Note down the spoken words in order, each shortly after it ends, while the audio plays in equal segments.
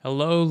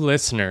Hello,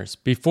 listeners.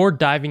 Before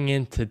diving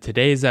into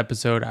today's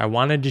episode, I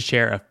wanted to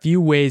share a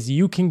few ways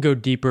you can go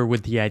deeper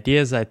with the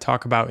ideas I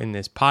talk about in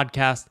this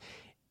podcast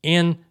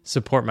and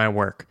support my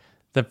work.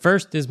 The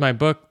first is my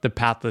book, The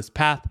Pathless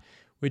Path,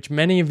 which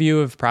many of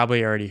you have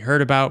probably already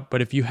heard about,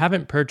 but if you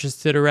haven't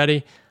purchased it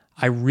already,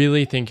 I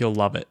really think you'll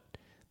love it.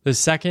 The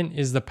second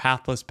is the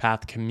Pathless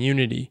Path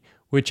community,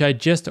 which I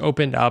just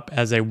opened up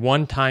as a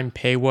one-time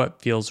pay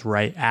what feels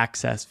right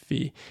access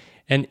fee.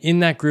 And in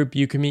that group,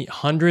 you can meet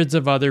hundreds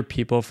of other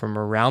people from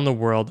around the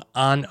world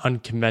on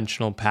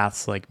unconventional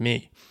paths like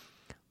me.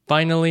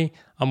 Finally,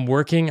 I'm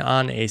working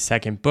on a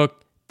second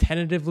book,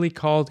 tentatively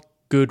called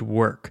Good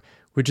Work,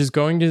 which is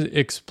going to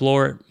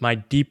explore my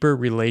deeper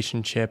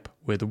relationship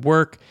with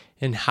work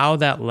and how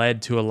that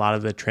led to a lot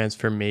of the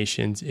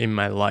transformations in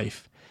my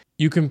life.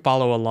 You can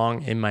follow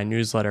along in my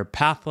newsletter,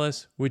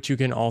 Pathless, which you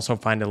can also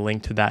find a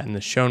link to that in the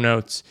show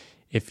notes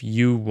if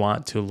you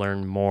want to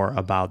learn more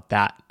about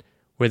that.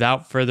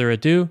 Without further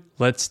ado,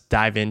 let's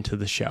dive into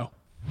the show.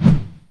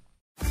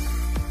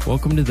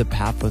 Welcome to The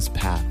Pathless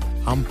Path.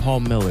 I'm Paul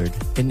Millard,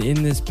 and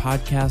in this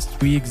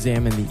podcast, we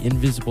examine the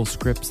invisible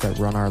scripts that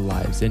run our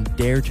lives and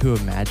dare to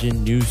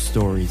imagine new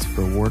stories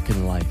for work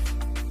and life.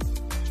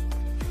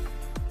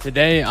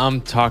 Today, I'm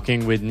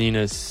talking with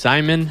Nina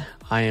Simon.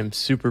 I am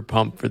super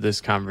pumped for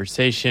this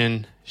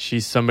conversation.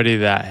 She's somebody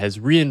that has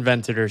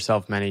reinvented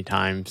herself many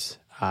times.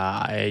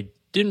 I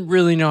didn't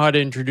really know how to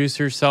introduce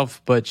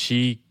herself, but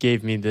she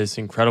gave me this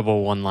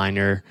incredible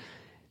one-liner.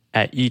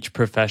 At each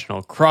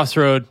professional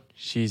crossroad,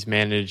 she's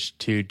managed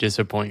to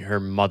disappoint her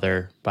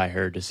mother by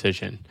her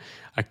decision.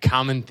 A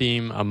common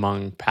theme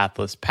among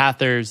pathless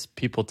pathers,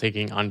 people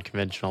taking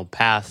unconventional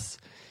paths,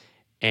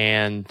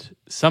 and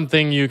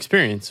something you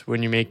experience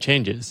when you make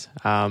changes.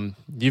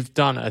 You've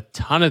done a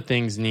ton of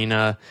things,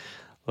 Nina,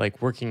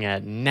 like working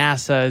at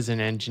NASA as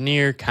an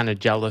engineer, kind of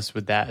jealous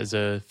with that as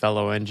a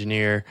fellow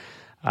engineer,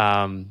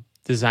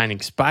 designing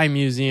spy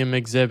museum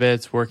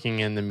exhibits, working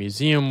in the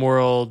museum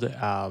world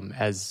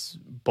as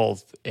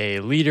both a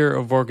leader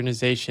of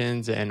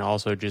organizations and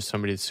also just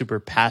somebody that's super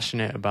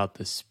passionate about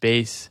the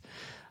space.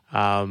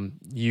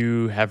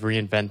 You have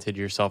reinvented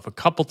yourself a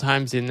couple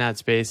times in that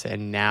space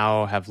and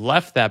now have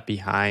left that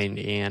behind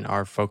and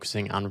are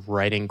focusing on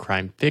writing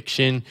crime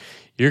fiction.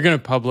 You're going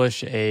to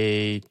publish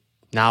a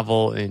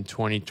novel in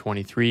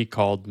 2023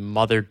 called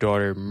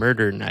Mother-Daughter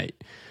Murder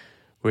Night,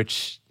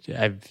 which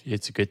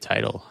it's a good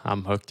title.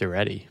 I'm hooked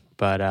already.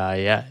 But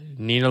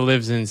Nina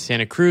lives in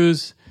Santa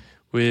Cruz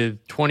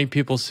with 20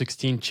 people,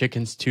 16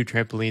 chickens, 2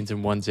 trampolines,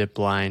 and 1 zip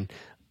line.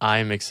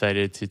 I'm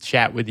excited to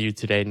chat with you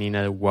today,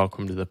 Nina.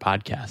 Welcome to the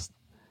podcast.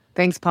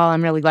 Thanks, Paul.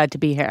 I'm really glad to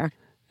be here.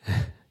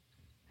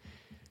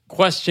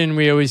 Question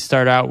we always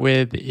start out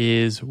with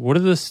is, what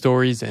are the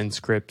stories and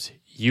scripts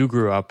you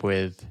grew up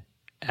with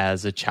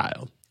as a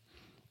child?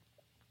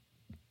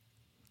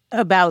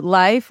 About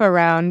life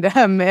around...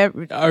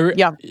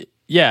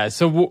 Yeah.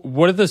 So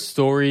what are the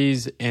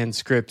stories and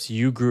scripts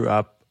you grew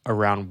up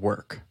around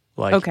work?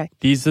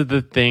 These are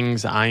the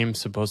things I am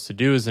supposed to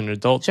do as an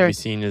adult to be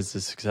seen as a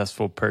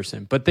successful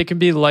person. But they can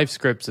be life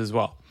scripts as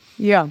well.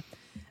 Yeah.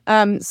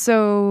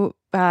 So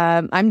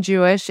I'm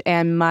Jewish,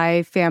 and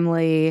my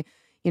family,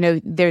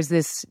 there's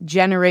this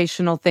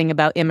generational thing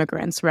about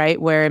immigrants,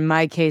 right? Where in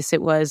my case,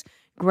 it was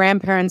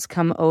grandparents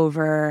come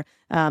over,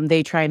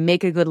 they try and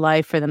make a good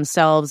life for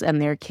themselves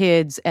and their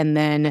kids, and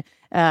then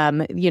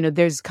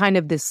there's kind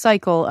of this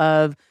cycle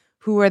of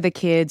who are the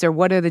kids or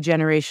what are the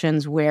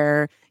generations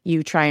where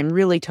you try and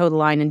really toe the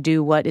line and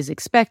do what is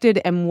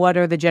expected, and what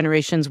are the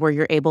generations where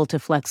you're able to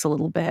flex a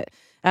little bit.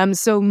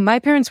 So my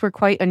parents were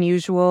quite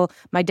unusual.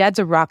 My dad's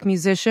a rock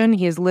musician.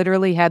 He has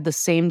literally had the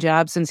same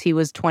job since he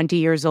was 20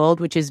 years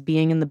old, which is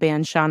being in the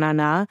band Sha Na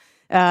Na.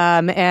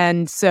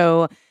 And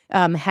so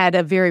had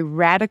a very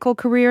radical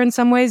career in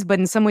some ways, but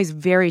in some ways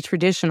very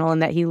traditional in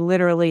that he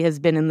literally has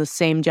been in the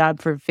same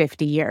job for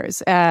 50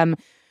 years.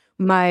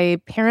 My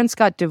parents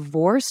got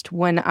divorced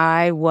when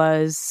I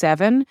was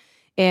 7,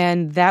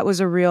 and that was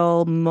a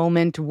real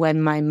moment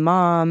when my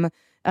mom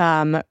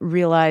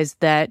realized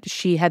that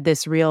she had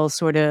this real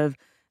sort of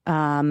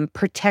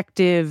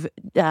protective,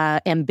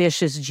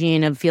 ambitious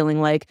gene of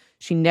feeling like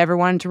she never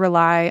wanted to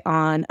rely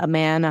on a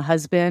man, a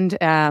husband,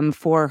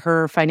 for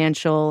her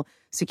financial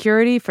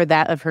security, for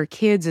that of her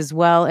kids as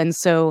well. And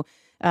so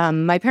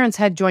my parents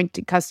had joint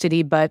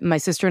custody, but my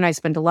sister and I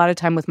spent a lot of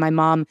time with my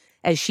mom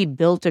as she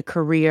built a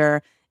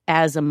career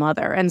as a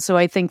mother. And so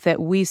I think that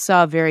we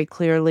saw very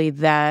clearly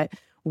that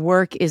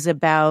work is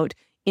about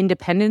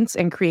independence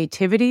and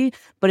creativity,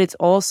 but it's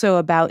also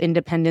about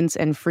independence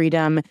and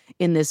freedom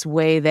in this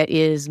way that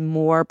is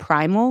more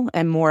primal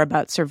and more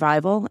about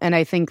survival. And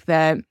I think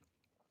that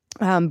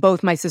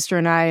both my sister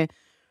and I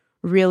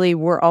really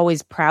were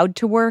always proud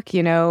to work.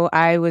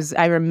 I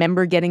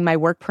remember getting my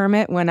work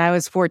permit when I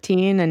was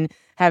 14 and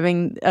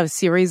having a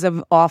series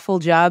of awful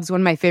jobs.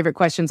 One of my favorite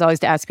questions always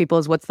to ask people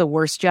is, what's the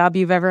worst job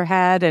you've ever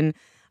had? And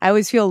I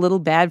always feel a little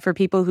bad for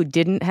people who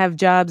didn't have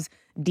jobs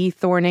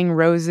dethorning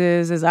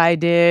roses as I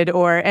did,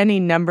 or any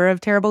number of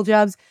terrible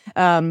jobs.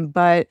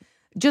 But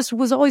just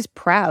was always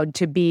proud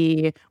to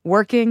be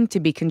working, to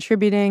be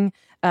contributing,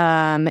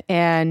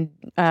 and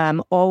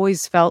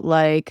always felt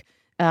like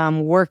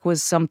work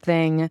was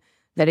something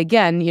that,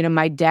 again,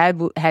 my dad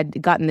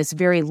had gotten this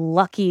very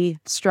lucky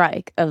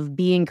strike of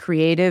being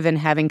creative and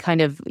having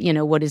kind of,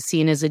 what is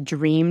seen as a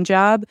dream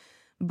job.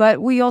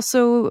 But we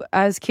also,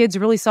 as kids,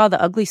 really saw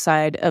the ugly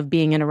side of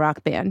being in a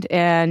rock band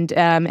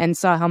and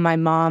saw how my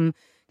mom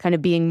kind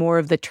of being more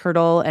of the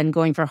turtle and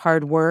going for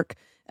hard work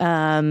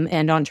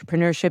and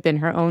entrepreneurship in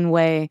her own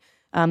way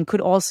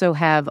could also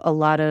have a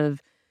lot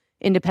of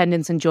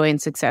independence and joy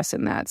and success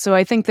in that. So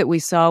I think that we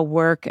saw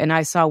work, and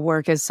I saw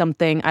work as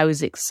something I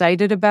was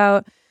excited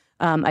about.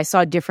 I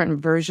saw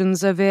different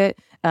versions of it,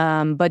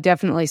 but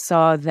definitely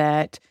saw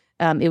that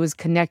it was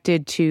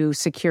connected to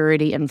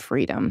security and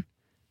freedom.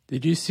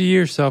 Did you see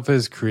yourself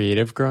as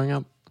creative growing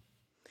up?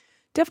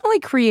 Definitely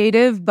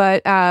creative,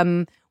 but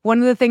one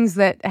of the things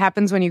that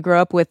happens when you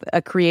grow up with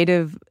a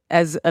creative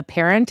as a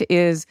parent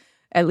is,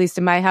 at least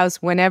in my house,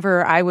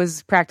 whenever I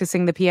was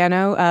practicing the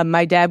piano,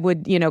 my dad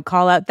would,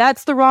 call out,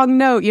 "That's the wrong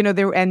note,"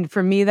 and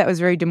for me, that was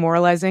very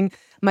demoralizing.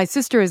 My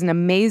sister is an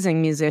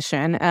amazing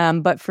musician,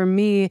 but for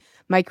me,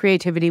 my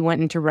creativity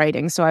went into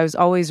writing. So I was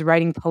always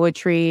writing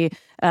poetry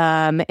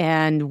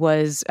and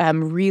was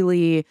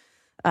really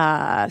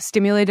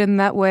stimulated in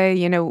that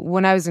way.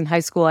 When I was in high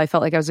school, I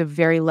felt like I was a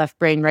very left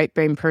brain, right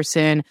brain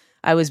person.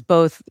 I was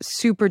both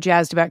super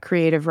jazzed about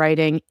creative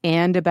writing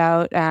and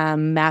about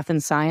math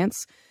and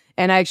science.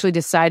 And I actually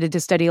decided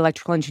to study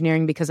electrical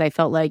engineering because I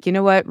felt like,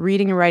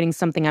 reading and writing is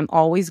something I'm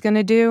always going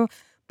to do.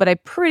 But I'm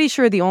pretty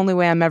sure the only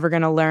way I'm ever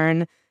going to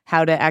learn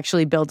how to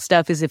actually build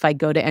stuff is if I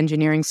go to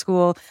engineering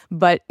school.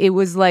 But it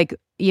was like,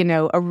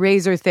 a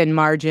razor thin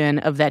margin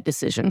of that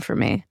decision for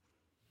me.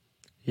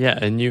 Yeah,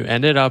 and you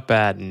ended up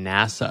at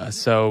NASA.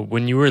 So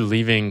when you were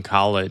leaving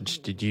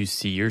college, did you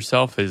see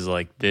yourself as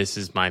like, this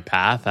is my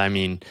path? I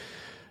mean,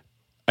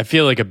 I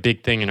feel like a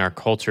big thing in our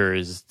culture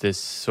is this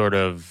sort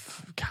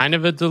of kind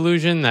of a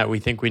delusion that we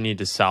think we need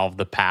to solve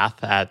the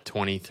path at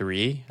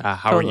 23.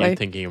 How Totally. are you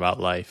thinking about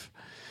life?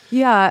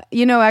 Yeah,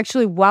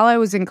 actually, while I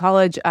was in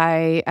college,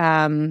 I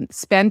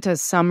spent a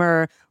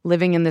summer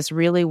living in this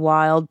really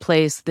wild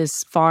place,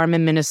 this farm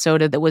in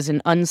Minnesota that was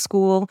an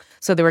unschool.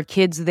 So there were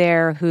kids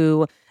there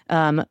who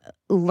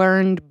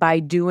learned by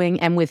doing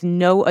and with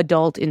no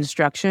adult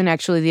instruction.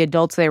 Actually, the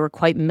adults, they were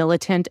quite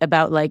militant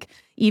about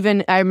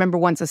even I remember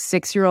once a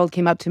 6-year-old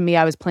came up to me.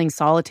 I was playing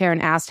solitaire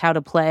and asked how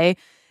to play.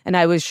 And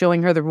I was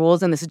showing her the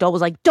rules, and this adult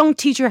was like, "Don't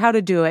teach her how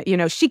to do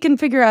it. She can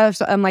figure out."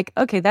 So I'm like,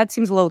 okay, that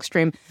seems a little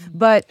extreme.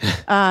 But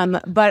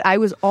I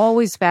was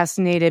always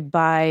fascinated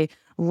by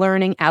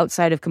learning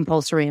outside of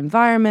compulsory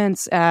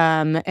environments.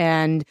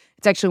 And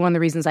it's actually one of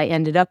the reasons I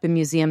ended up in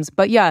museums.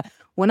 But yeah,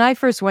 when I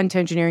first went to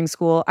engineering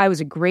school, I was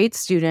a great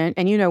student.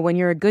 And when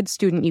you're a good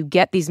student, you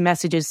get these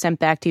messages sent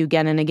back to you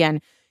again and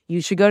again.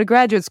 You should go to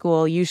graduate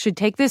school. You should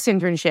take this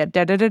internship,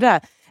 da, da, da, da.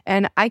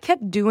 And I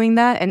kept doing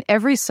that. And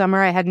every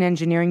summer I had an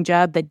engineering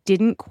job that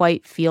didn't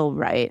quite feel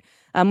right.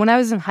 When I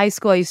was in high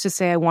school, I used to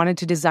say I wanted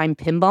to design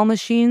pinball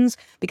machines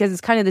because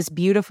it's kind of this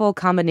beautiful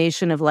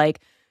combination of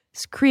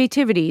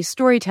creativity,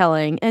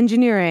 storytelling,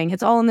 engineering.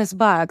 It's all in this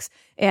box.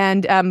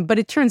 And but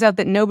it turns out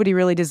that nobody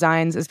really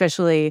designs,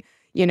 especially,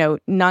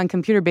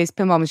 non-computer based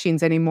pinball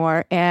machines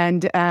anymore.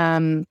 And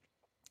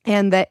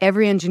that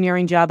every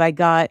engineering job I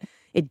got,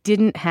 it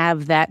didn't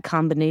have that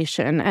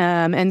combination.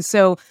 And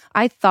so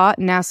I thought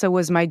NASA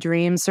was my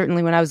dream.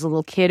 Certainly when I was a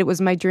little kid, it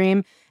was my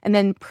dream. And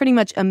then pretty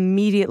much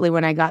immediately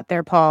when I got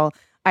there, Paul,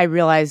 I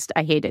realized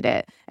I hated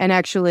it. And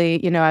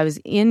actually, I was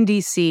in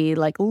DC,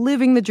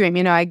 living the dream.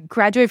 I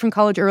graduated from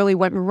college early,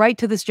 went right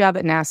to this job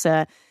at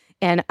NASA.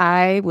 And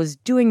I was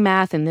doing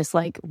math in this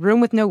room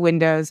with no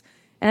windows.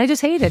 And I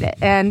just hated it.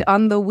 And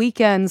on the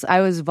weekends,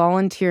 I was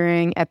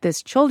volunteering at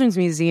this children's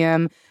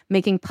museum,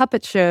 making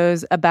puppet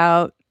shows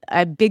about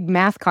big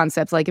math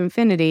concepts like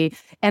infinity,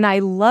 and I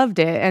loved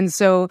it. And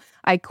so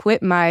I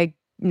quit my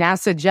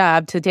NASA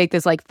job to take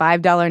this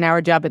 $5 an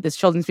hour job at this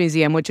children's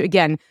museum, which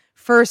again,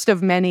 first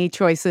of many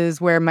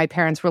choices where my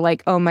parents were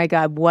like, "Oh my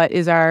God, what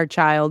is our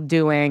child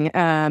doing?"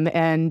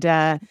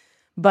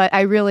 But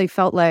I really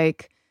felt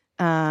like,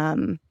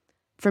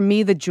 for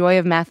me, the joy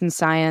of math and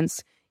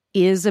science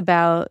is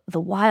about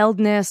the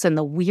wildness and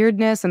the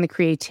weirdness and the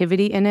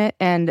creativity in it.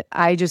 And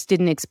I just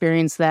didn't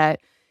experience that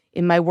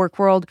in my work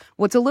world.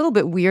 What's a little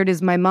bit weird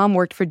is my mom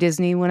worked for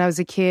Disney when I was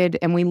a kid,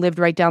 and we lived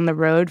right down the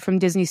road from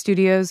Disney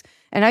Studios.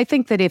 And I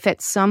think that if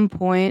at some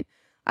point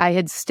I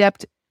had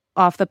stepped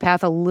off the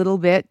path a little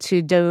bit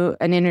to do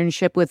an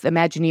internship with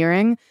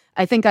Imagineering,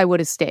 I think I would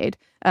have stayed.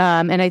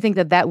 And I think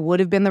that would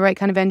have been the right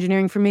kind of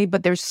engineering for me.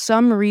 But there's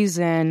some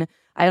reason,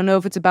 I don't know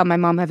if it's about my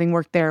mom having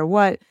worked there or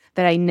what,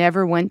 that I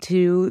never went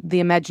to the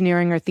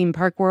Imagineering or theme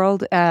park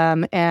world.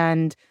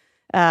 And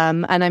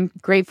I'm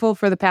grateful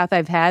for the path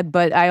I've had,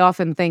 but I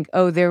often think,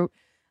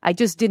 I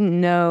just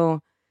didn't know,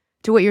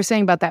 to what you're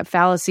saying about that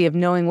fallacy of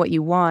knowing what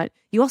you want.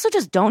 You also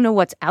just don't know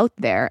what's out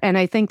there. And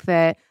I think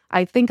I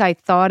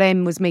thought I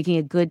was making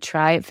a good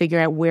try at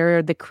figuring out where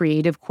are the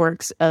creative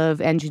quirks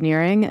of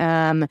engineering.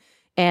 And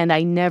And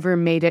I never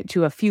made it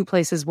to a few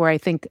places where I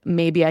think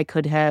maybe I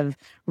could have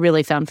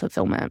really found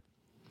fulfillment.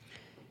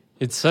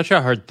 It's such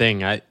a hard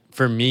thing.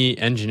 For me,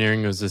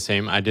 engineering was the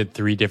same. I did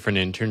 3 different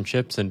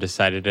internships and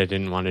decided I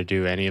didn't want to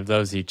do any of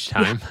those each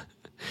time.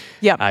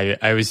 Yeah.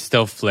 I was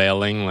still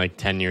flailing like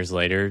 10 years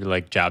later,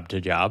 like job to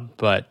job.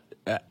 But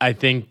I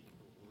think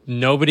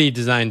nobody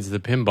designs the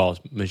pinball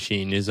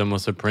machine is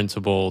almost a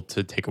principle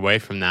to take away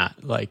from that.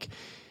 Like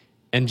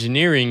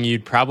engineering,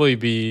 you'd probably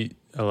be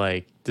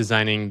like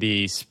designing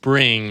the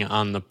spring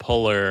on the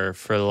puller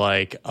for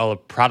like a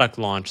product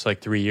launch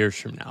like 3 years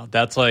from now.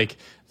 That's like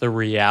the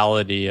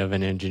reality of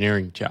an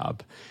engineering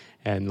job.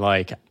 And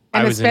like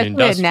I was in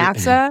especially at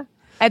NASA.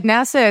 At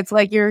NASA, it's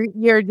like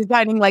you're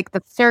designing like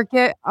the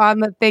circuit on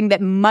the thing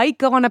that might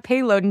go on a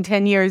payload in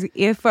 10 years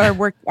if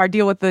our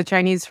deal with the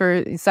Chinese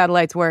for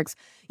satellites works.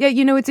 Yeah,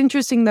 it's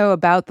interesting though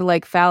about the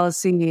like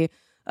fallacy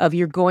of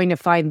you're going to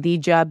find the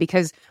job,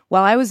 because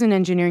while I was in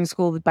engineering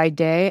school by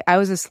day, I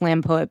was a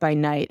slam poet by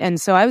night. And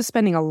so I was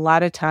spending a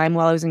lot of time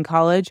while I was in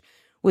college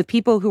with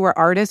people who were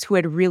artists who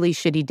had really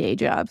shitty day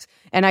jobs.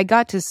 And I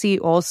got to see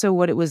also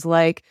what it was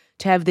like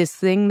to have this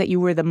thing that you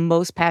were the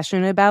most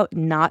passionate about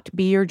not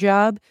be your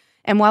job.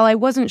 And while I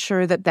wasn't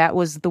sure that that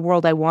was the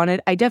world I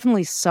wanted, I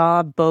definitely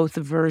saw both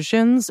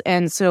versions.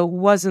 And so it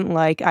wasn't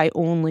like I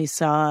only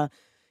saw,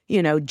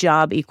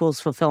 job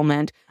equals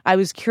fulfillment. I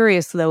was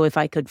curious, though, if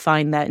I could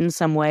find that in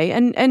some way.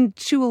 And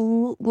to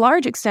a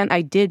large extent,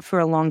 I did for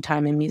a long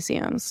time in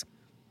museums.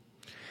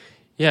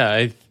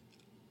 Yeah,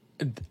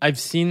 I've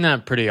seen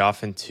that pretty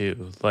often,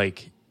 too.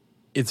 Like,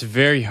 it's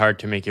very hard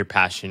to make your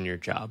passion your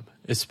job,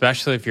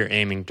 especially if you're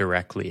aiming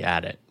directly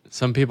at it.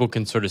 Some people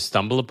can sort of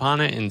stumble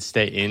upon it and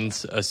stay in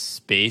a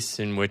space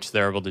in which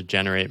they're able to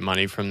generate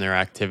money from their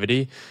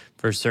activity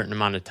for a certain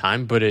amount of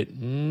time, but it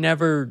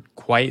never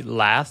quite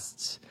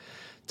lasts.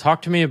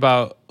 Talk to me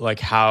about like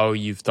how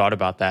you've thought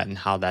about that and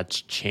how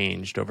that's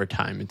changed over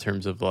time in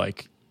terms of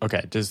like,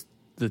 okay, does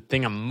the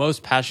thing I'm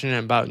most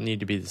passionate about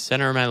need to be the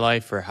center of my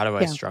life, or how do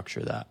I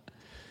structure that?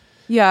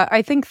 Yeah,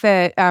 I think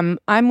that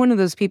I'm one of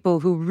those people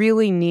who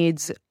really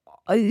needs,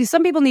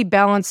 some people need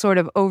balance sort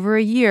of over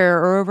a year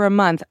or over a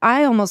month.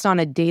 I almost on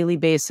a daily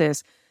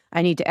basis,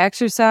 I need to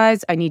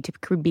exercise, I need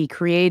to be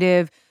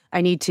creative, I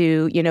need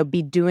to,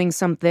 be doing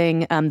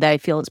something that I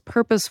feel is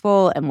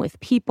purposeful and with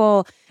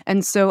people.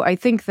 And so I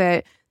think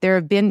that there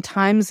have been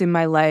times in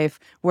my life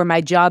where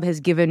my job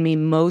has given me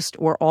most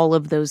or all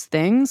of those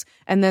things.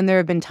 And then there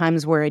have been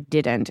times where it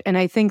didn't. And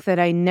I think that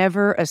I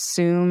never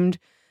assumed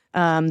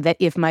that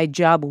if my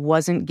job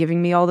wasn't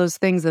giving me all those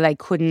things, that I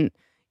couldn't,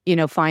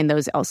 find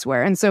those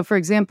elsewhere. And so, for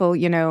example,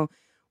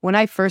 when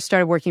I first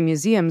started working in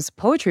museums,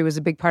 poetry was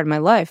a big part of my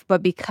life.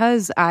 But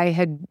because I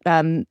had,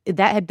 that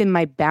had been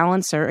my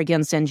balancer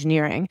against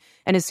engineering.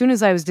 And as soon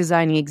as I was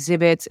designing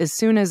exhibits, as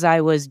soon as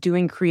I was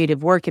doing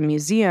creative work in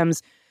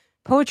museums,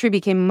 poetry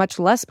became much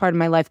less part of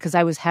my life because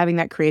I was having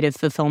that creative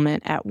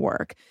fulfillment at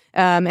work.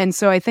 And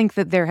so I think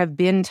that there have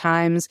been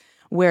times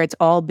where it's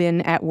all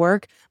been at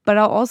work. But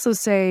I'll also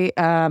say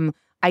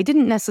I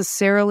didn't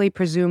necessarily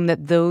presume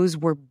that those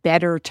were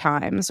better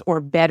times or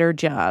better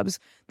jobs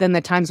than the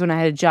times when I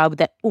had a job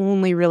that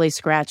only really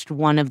scratched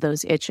one of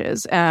those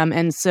itches.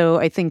 And so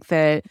I think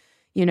that,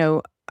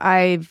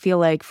 I feel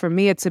like for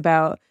me, it's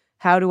about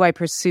how do I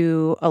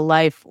pursue a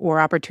life or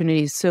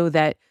opportunities so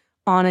that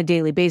on a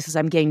daily basis,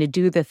 I'm getting to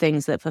do the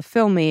things that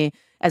fulfill me,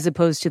 as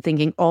opposed to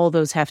thinking all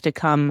those have to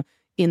come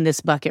in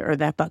this bucket or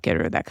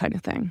that kind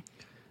of thing.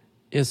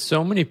 Yeah,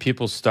 so many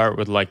people start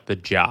with like the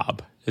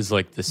job is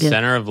like the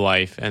center of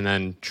life and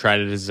then try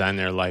to design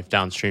their life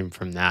downstream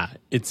from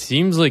that. It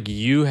seems like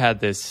you had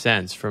this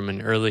sense from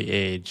an early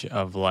age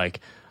of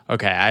like,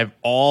 okay, I have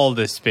all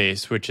this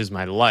space, which is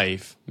my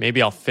life.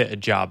 Maybe I'll fit a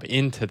job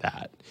into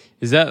that.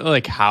 Is that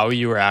like how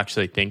you were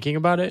actually thinking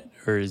about it?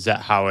 Or is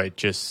that how it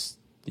just,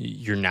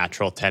 your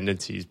natural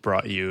tendencies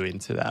brought you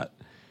into that?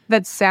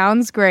 That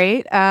sounds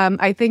great.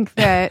 I think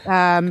that,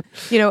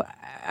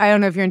 I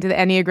don't know if you're into the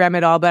Enneagram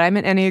at all, but I'm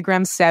an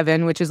Enneagram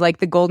 7, which is like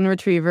the golden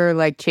retriever,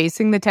 like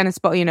chasing the tennis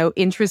ball,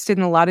 interested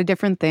in a lot of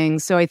different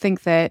things. So I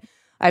think that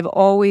I've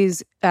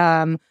always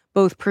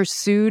both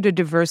pursued a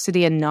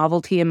diversity and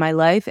novelty in my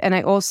life. And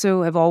I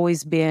also have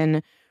always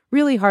been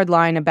really hard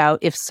line about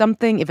if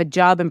a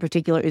job in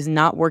particular is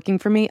not working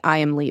for me, I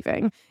am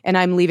leaving. And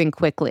I'm leaving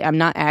quickly. I'm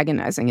not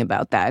agonizing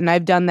about that. And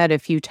I've done that a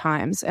few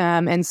times.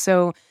 And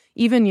so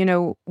even,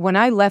 when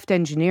I left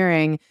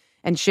engineering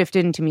and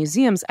shifted into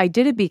museums, I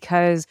did it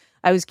because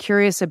I was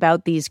curious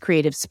about these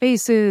creative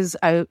spaces.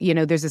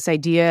 There's this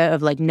idea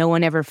of like no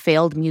one ever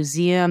failed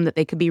museum, that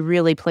they could be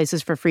really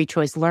places for free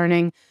choice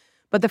learning.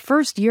 But the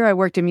first year I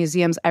worked in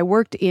museums, I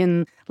worked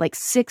in like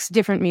 6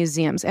 different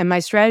museums. And my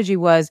strategy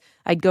was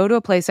I'd go to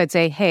a place, I'd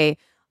say, hey,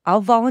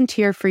 I'll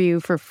volunteer for you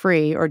for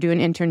free or do an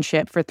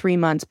internship for 3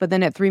 months. But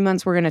then at 3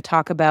 months, we're going to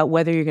talk about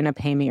whether you're going to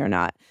pay me or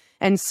not.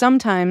 And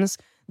sometimes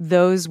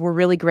those were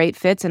really great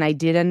fits and I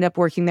did end up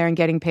working there and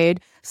getting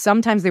paid.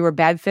 Sometimes they were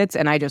bad fits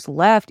and I just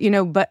left,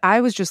 but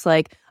I was just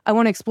like, I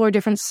want to explore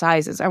different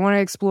sizes. I want to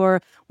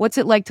explore what's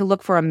it like to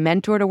look for a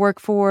mentor to work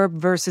for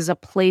versus a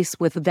place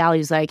with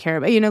values that I care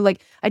about.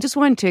 I just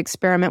wanted to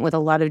experiment with a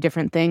lot of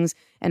different things.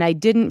 And I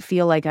didn't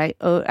feel like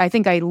I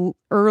think I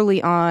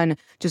early on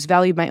just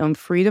valued my own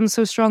freedom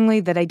so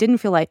strongly that I didn't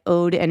feel I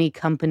owed any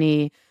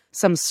company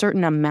some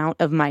certain amount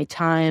of my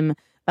time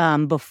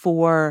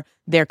before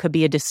there could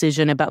be a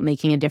decision about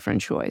making a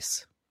different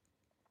choice.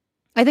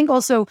 I think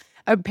also,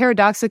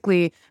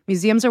 paradoxically,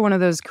 museums are one of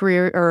those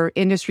career or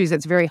industries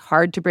that's very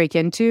hard to break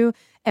into.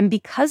 And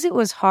because it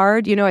was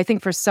hard, I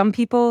think for some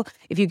people,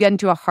 if you get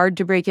into a hard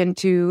to break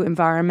into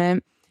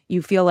environment,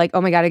 you feel like,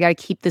 oh my God, I got to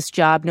keep this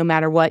job no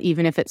matter what,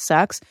 even if it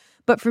sucks.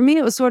 But for me,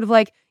 it was sort of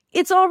like,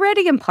 it's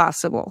already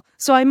impossible.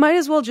 So I might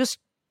as well just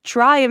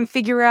try and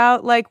figure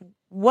out like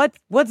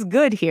what's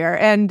good here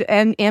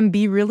and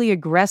be really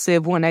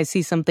aggressive when I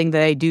see something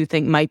that I do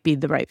think might be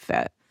the right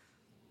fit.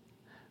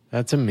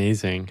 That's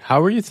amazing.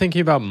 How were you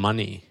thinking about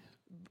money?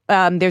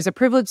 There's a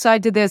privilege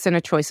side to this and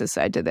a choices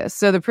side to this.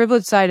 So the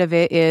privilege side of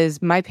it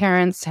is my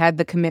parents had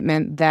the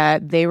commitment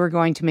that they were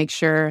going to make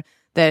sure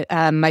that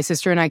my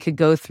sister and I could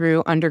go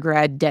through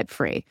undergrad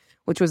debt-free,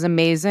 which was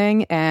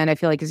amazing. And I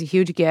feel like it's a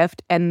huge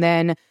gift. And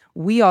then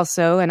we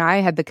also, and I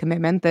had the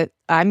commitment that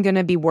I'm going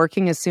to be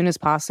working as soon as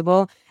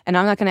possible. And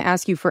I'm not going to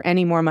ask you for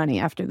any more money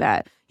after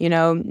that.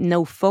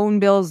 No phone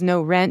bills,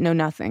 no rent, no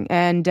nothing.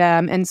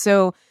 And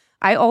so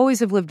I always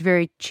have lived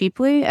very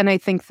cheaply. And I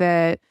think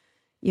that,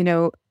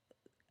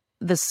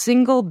 the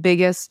single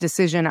biggest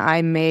decision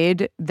I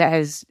made that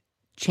has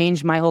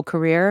changed my whole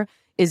career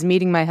is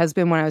meeting my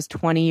husband when I was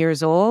 20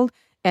 years old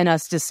and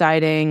us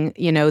deciding,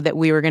 that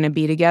we were going to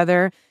be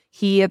together.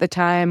 He at the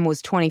time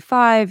was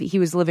 25. He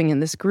was living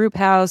in this group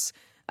house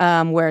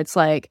where it's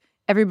like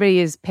everybody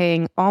is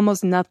paying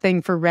almost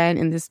nothing for rent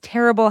in this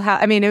terrible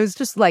house. I mean, it was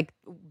just like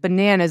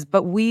bananas.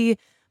 But we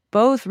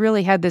both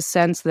really had this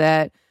sense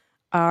that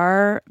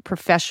our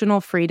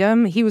professional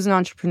freedom, he was an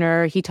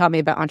entrepreneur, he taught me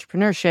about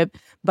entrepreneurship,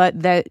 but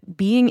that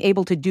being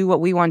able to do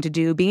what we wanted to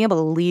do, being able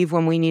to leave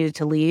when we needed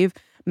to leave,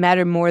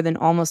 mattered more than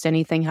almost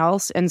anything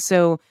else. And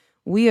so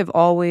we have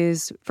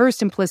always,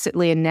 first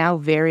implicitly and now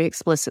very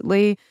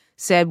explicitly,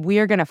 said we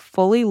are going to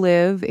fully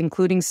live,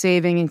 including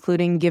saving,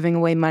 including giving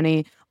away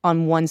money,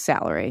 on one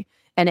salary.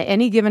 And at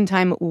any given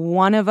time,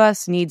 one of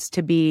us needs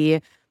to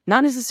be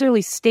not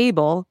necessarily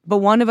stable, but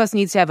one of us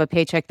needs to have a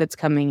paycheck that's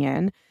coming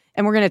in.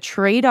 And we're going to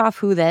trade off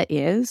who that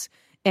is.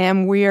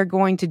 And we are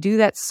going to do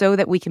that so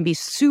that we can be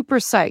super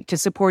psyched to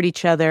support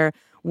each other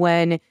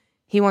when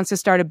he wants to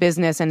start a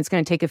business and it's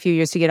going to take a few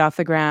years to get off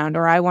the ground,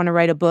 or I want to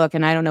write a book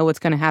and I don't know what's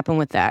going to happen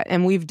with that.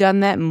 And we've done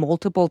that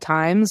multiple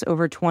times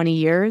over 20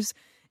 years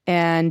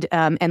and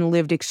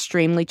lived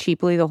extremely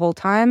cheaply the whole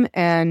time.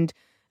 And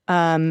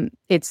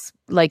it's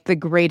like the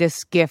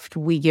greatest gift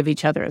we give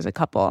each other as a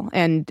couple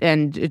and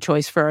a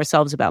choice for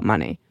ourselves about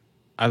money.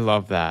 I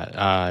love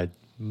that.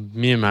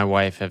 Me and my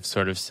wife have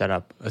sort of set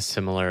up a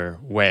similar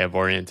way of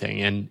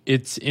orienting. And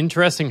it's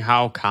interesting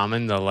how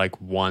common the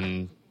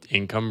one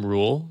income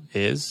rule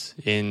is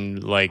in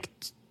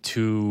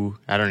two,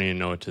 I don't even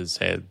know what to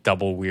say,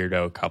 double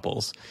weirdo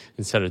couples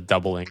instead of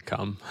double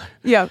income.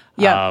 Yeah.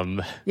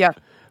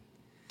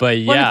 But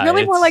yeah, well, it's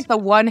really more like the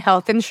one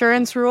health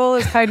insurance rule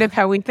is kind of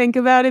how we think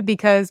about it,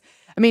 because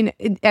I mean,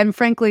 and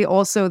frankly,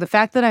 also the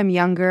fact that I'm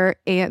younger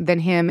than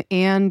him,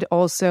 and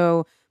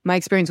also my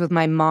experience with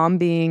my mom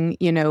being,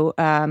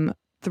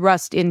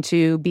 thrust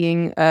into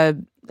being a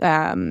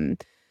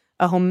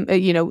home,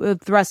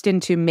 thrust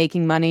into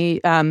making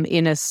money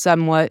in a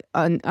somewhat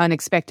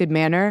unexpected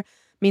manner,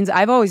 means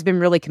I've always been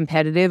really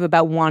competitive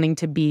about wanting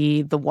to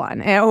be the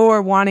one,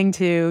 or wanting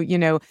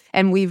to,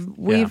 and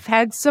we've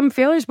had some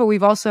failures, but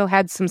we've also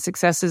had some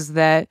successes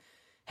that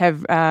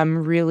have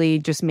really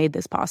just made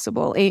this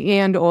possible,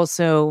 and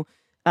also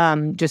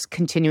just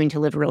continuing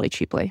to live really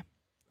cheaply.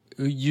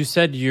 You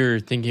said you're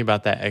thinking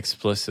about that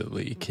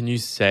explicitly. Can you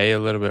say a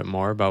little bit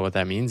more about what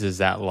that means? Is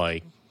that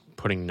like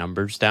putting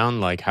numbers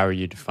down? Like, how are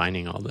you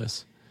defining all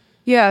this?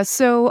 Yeah.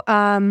 So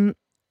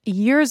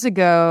years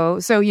ago,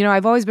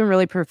 I've always been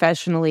really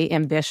professionally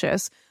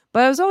ambitious,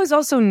 but I was always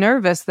also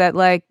nervous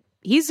that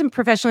he's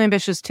professionally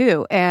ambitious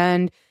too.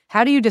 And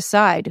how do you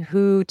decide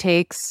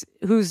whose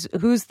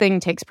thing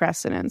takes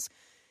precedence?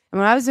 And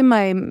when I was in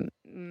my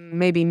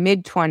maybe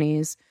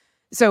mid-20s,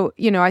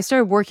 I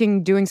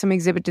started doing some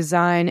exhibit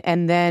design,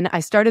 and then I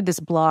started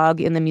this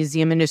blog in the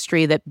museum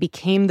industry that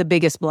became the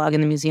biggest blog in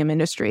the museum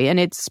industry. And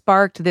it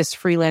sparked this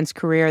freelance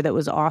career that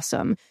was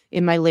awesome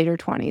in my later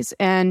 20s.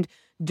 And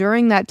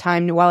during that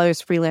time, while I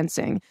was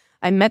freelancing,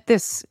 I met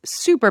this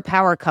super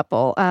power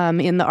couple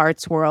in the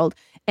arts world.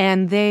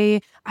 And I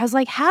was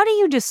like, how do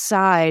you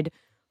decide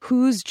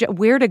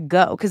where to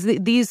go? Because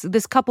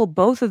this couple,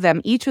 both of them,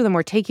 each of them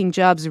were taking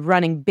jobs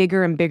running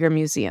bigger and bigger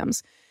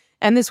museums.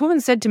 And this woman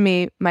said to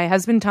me, my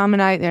husband, Tom,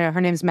 and I, her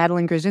name's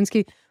Madeline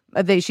Grzinski,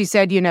 she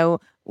said,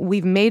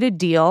 we've made a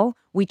deal.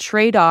 We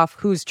trade off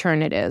whose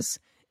turn it is.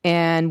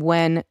 And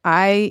when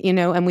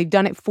and we've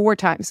done it 4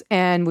 times,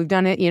 and we've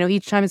done it,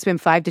 each time it's been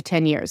 5 to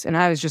 10 years. And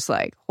I was just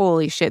like,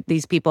 holy shit,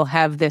 these people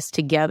have this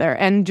together,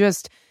 and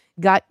just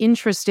got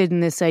interested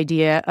in this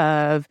idea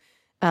of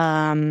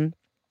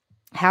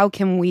how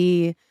can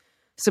we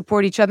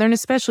support each other? And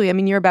especially,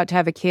 you're about to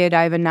have a kid.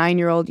 I have a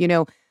 9-year-old,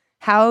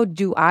 how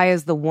do I,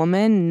 as the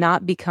woman,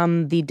 not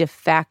become the de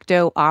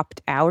facto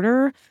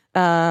opt-outer?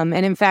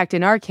 And in fact,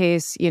 in our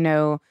case,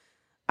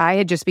 I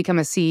had just become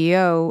a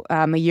CEO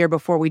a year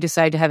before we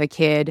decided to have a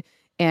kid.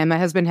 And my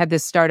husband had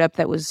this startup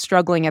that was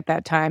struggling at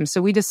that time.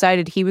 So we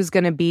decided he was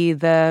going to be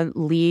the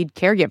lead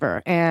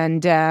caregiver.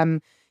 And,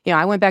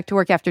 I went back to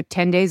work after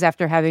 10 days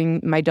after having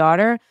my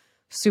daughter.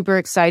 Super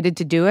excited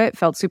to do it,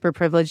 felt super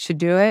privileged to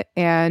do it,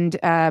 and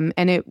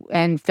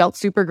felt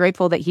super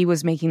grateful that he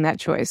was making that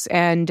choice.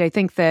 And I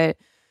think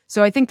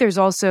there's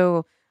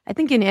also,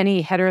 in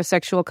any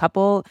heterosexual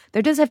couple,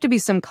 there does have to be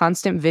some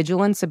constant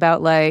vigilance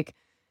about like,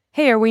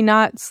 hey, are we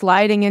not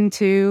sliding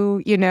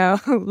into,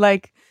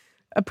 like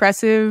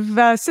oppressive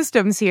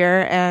systems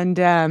here?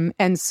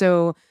 And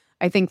so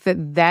I think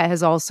that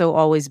has also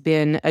always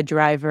been a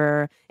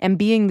driver. And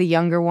being the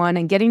younger one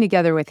and getting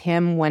together with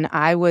him when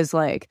I was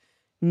like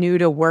new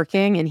to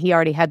working and he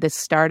already had this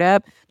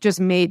startup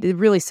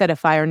really set a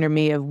fire under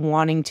me of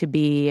wanting to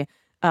be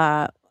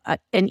an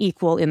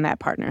equal in that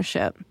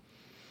partnership.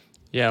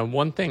 Yeah,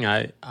 one thing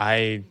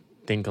I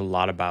think a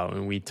lot about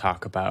and we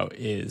talk about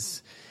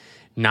is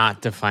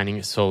not defining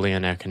it solely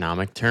on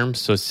economic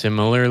terms. So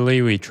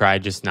similarly, we try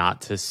just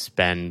not to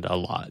spend a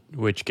lot,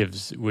 which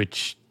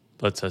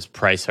lets us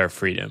price our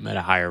freedom at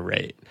a higher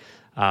rate.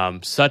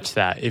 Such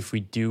that if we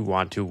do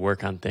want to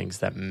work on things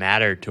that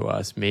matter to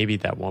us, maybe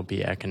that won't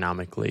be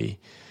economically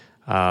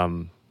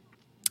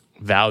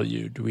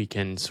valued. We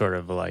can sort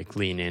of like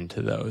lean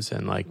into those,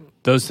 and like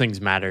those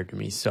things matter to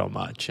me so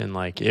much. And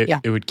like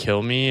it would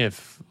kill me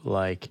if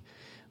like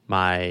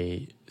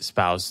my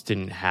spouse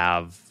didn't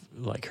have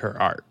like her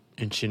art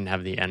and she didn't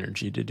have the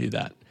energy to do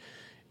that.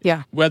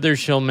 Yeah. Whether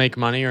she'll make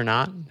money or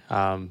not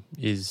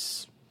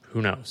is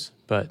who knows.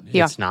 But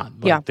it's not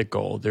like the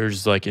goal.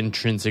 There's like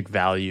intrinsic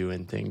value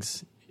in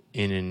things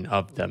in and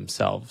of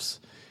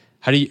themselves.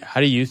 How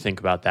do you think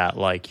about that?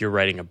 Like you're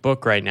writing a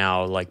book right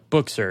now, like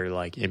books are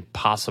like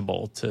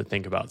impossible to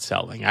think about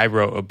selling. I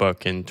wrote a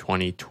book in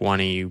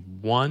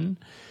 2021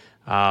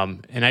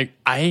 and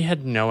I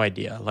had no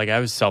idea. Like I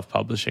was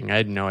self-publishing. I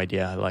had no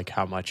idea like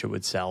how much it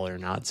would sell or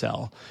not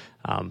sell.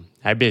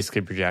 I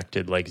basically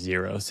projected like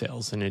 0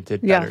 sales and it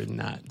did better than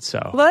that.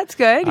 So well, that's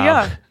good.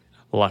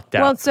 Lucked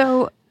out. Well,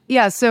 so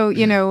there's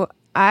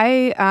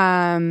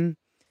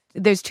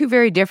 2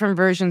 very different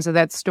versions of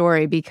that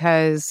story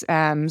because,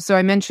 so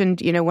I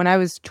mentioned, when I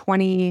was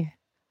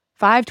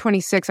 25,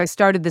 26, I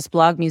started this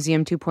blog,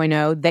 Museum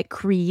 2.0, that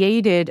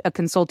created a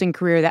consulting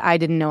career that I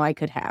didn't know I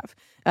could have.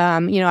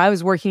 I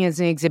was working as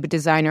an exhibit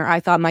designer. I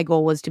thought my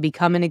goal was to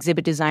become an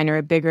exhibit designer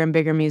at bigger and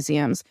bigger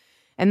museums.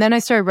 And then I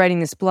started writing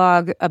this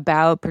blog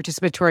about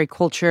participatory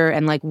culture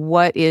and like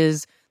what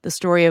is the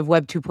story of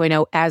Web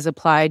 2.0 as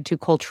applied to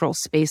cultural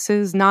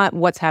spaces, not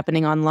what's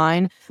happening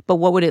online, but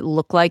what would it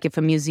look like if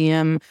a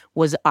museum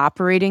was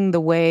operating the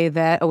way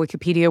that a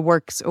Wikipedia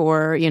works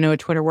or, a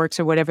Twitter works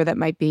or whatever that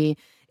might be.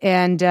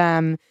 And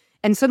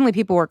suddenly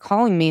people were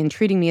calling me and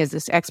treating me as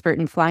this expert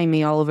and flying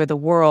me all over the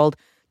world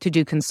to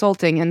do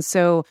consulting. And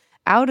so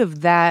out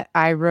of that,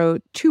 I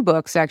wrote 2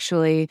 books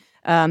actually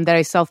that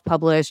I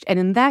self-published. And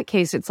in that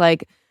case, it's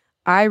like,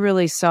 I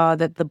really saw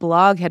that the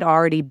blog had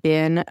already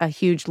been a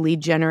huge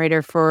lead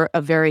generator for a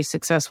very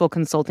successful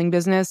consulting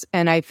business.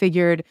 And I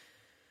figured,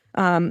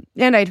 and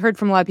I'd heard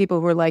from a lot of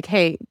people who were like,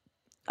 hey,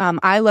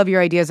 I love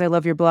your ideas. I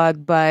love your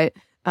blog, but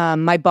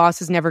my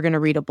boss is never going to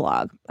read a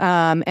blog.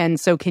 And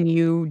so can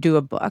you do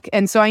a book?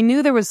 And so I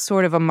knew there was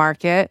sort of a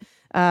market.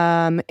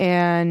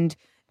 And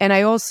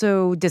I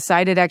also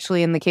decided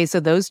actually in the case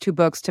of those 2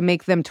 books to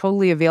make them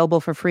totally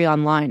available for free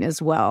online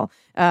as well,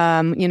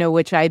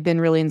 which I'd been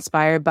really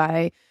inspired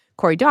by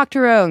Cory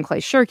Doctorow and Clay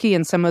Shirky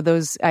and some of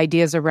those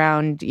ideas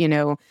around,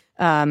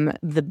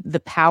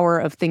 the power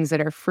of things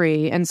that are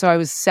free. And so I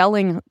was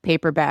selling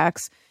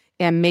paperbacks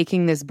and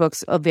making these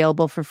books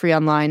available for free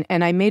online.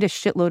 And I made a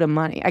shitload of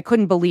money. I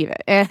couldn't believe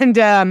it.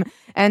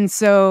 And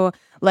so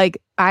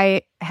like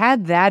I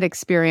had that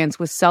experience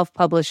with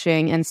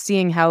self-publishing and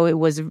seeing how it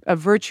was a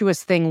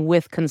virtuous thing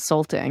with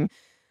consulting.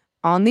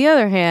 On the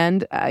other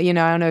hand, I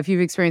don't know if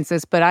you've experienced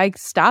this, but I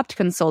stopped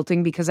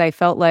consulting because I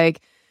felt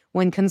like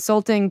when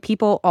consulting,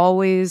 people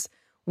always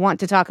want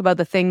to talk about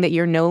the thing that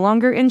you're no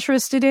longer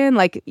interested in.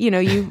 Like,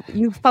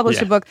 you've published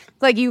a book,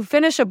 like you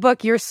finish a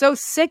book, you're so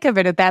sick of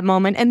it at that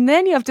moment. And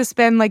then you have to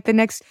spend like the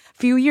next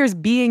few years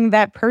being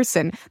that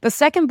person. The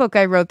second book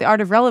I wrote, The Art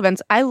of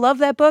Relevance, I love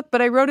that book,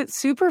 but I wrote it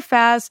super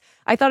fast.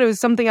 I thought it was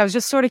something I was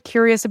just sort of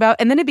curious about.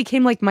 And then it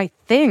became like my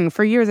thing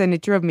for years and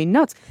it drove me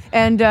nuts.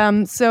 And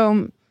I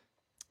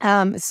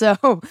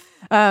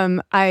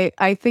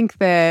think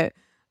that,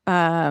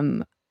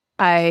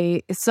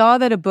 I saw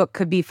that a book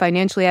could be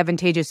financially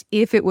advantageous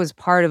if it was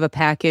part of a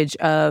package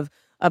of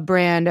a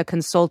brand, a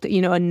consultant,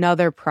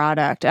 another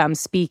product.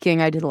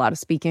 Speaking, I did a lot of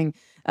speaking.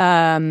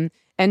 And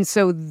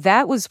so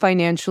that was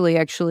financially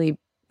actually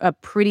a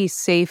pretty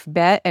safe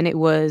bet, and it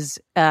was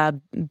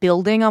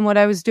building on what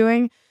I was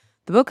doing.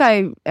 The book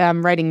I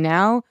am writing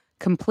now,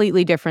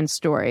 completely different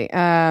story. So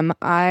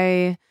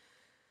I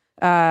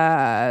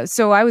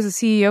was a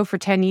CEO for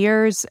 10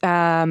 years,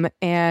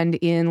 and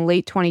in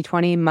late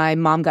 2020, my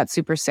mom got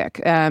super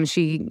sick.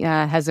 She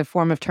has a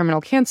form of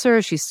terminal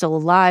cancer. She's still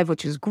alive,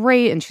 which is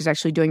great, and she's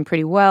actually doing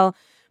pretty well.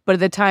 But at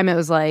the time, it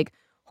was like,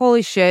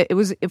 holy shit.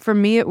 For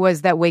me, it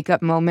was that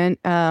wake-up moment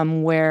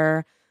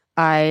where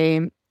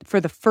I, for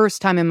the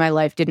first time in my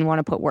life, didn't want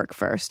to put work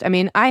first. I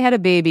mean, I had a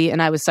baby,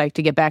 and I was psyched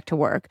to get back to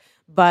work.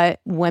 But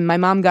when my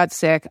mom got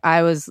sick,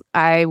 I was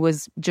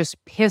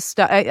just pissed.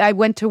 I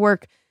went to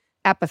work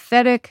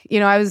apathetic.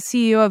 I was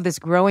CEO of this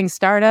growing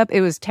startup.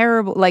 It was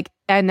terrible.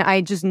 And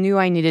I just knew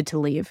I needed to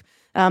leave,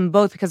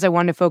 both because I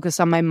wanted to focus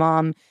on my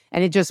mom,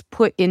 and it just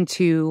put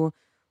into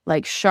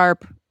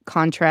sharp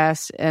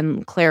contrast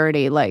and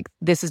clarity.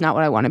 This is not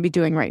what I want to be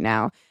doing right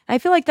now. And I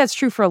feel like that's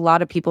true for a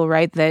lot of people,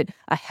 right? That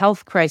a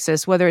health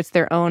crisis, whether it's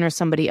their own or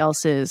somebody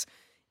else's,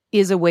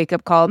 is a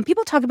wake-up call. And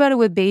people talk about it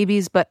with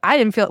babies, but I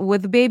didn't feel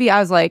with the baby. I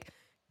was like,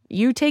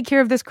 you take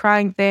care of this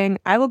crying thing.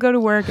 I will go to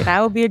work and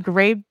I will be a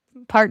great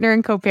partner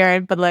and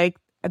co-parent, but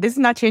this is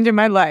not changing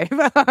my life.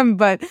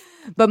 But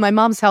my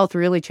mom's health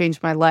really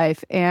changed my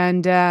life.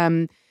 And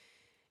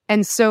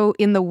so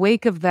in the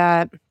wake of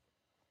that,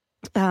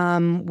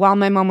 while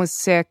my mom was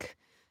sick,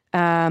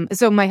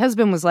 so my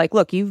husband was like,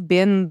 look, you've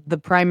been the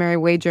primary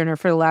wage earner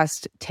for the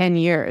last 10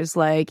 years.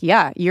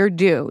 Yeah, you're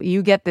due.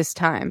 You get this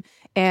time.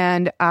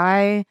 And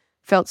I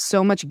felt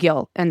so much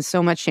guilt and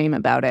so much shame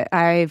about it.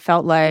 I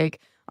felt like,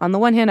 on the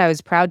one hand, I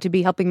was proud to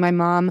be helping my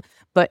mom,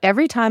 but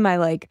every time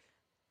I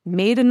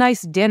made a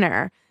nice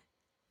dinner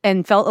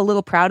and felt a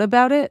little proud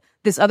about it,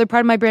 this other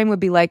part of my brain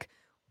would be like,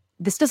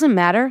 this doesn't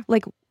matter.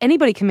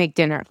 Anybody can make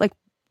dinner.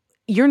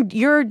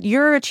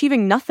 You're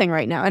achieving nothing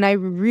right now. And I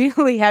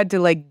really had to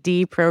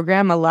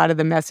deprogram a lot of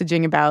the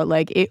messaging about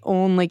it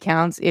only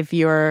counts if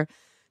you're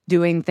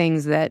doing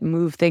things that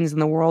move things in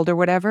the world or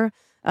whatever.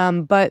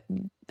 I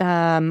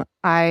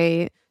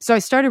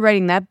started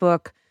writing that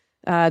book,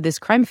 this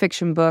crime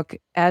fiction book,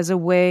 as a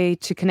way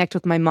to connect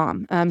with my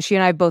mom. She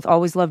and I both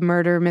always loved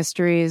murder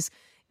mysteries.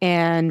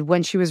 And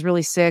when she was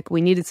really sick,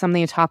 we needed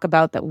something to talk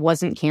about that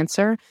wasn't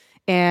cancer.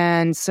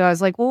 And so I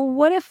was like, well,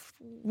 what if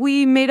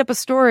we made up a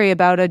story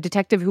about a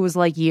detective who was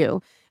like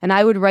you? And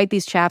I would write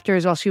these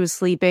chapters while she was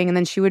sleeping, and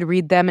then she would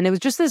read them. And it was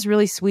just this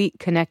really sweet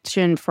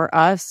connection for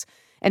us.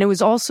 And it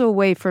was also a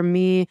way for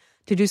me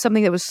to do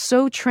something that was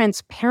so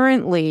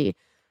transparently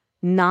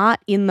not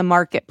in the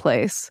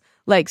marketplace,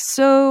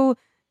 so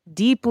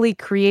deeply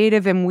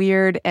creative and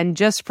weird and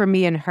just for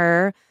me and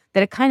her,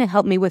 that it kind of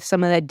helped me with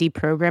some of that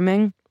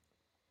deprogramming.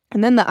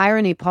 And then the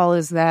irony, Paul,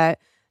 is that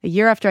a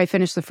year after I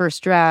finished the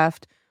first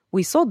draft,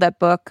 we sold that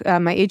book,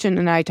 my agent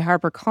and I, to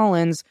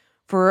HarperCollins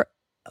for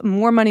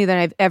more money than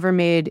I've ever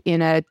made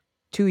in a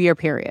 2-year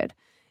period.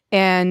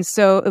 And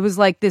so it was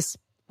this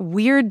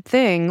weird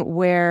thing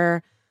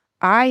where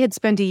I had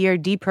spent a year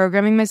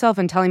deprogramming myself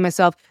and telling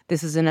myself,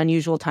 this is an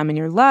unusual time in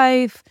your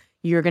life.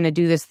 You're going to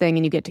do this thing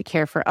and you get to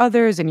care for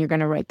others, and you're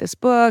going to write this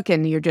book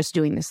and you're just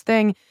doing this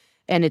thing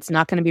and it's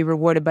not going to be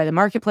rewarded by the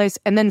marketplace.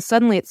 And then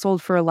suddenly it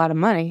sold for a lot of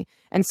money.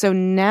 And so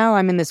now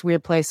I'm in this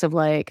weird place of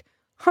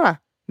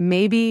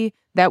maybe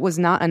that was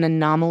not an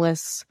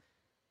anomalous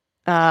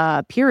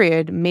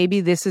period.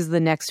 Maybe this is the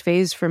next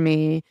phase for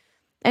me.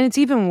 And it's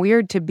even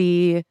weird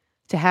to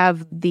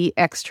have the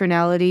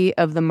externality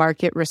of the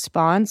market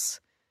response.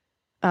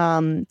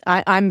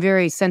 I'm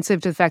very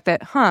sensitive to the fact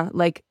that,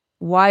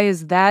 why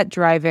is that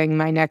driving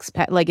my next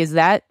path? Is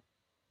that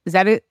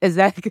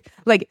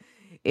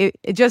it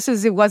just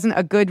as it wasn't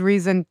a good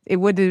reason, it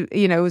would,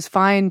 it was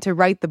fine to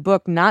write the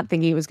book not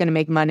thinking it was going to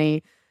make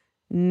money.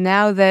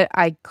 Now that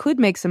I could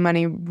make some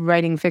money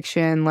writing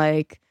fiction,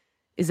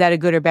 is that a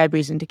good or bad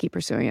reason to keep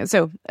pursuing it?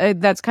 So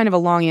that's kind of a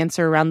long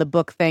answer around the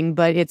book thing,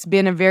 but it's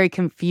been a very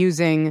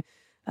confusing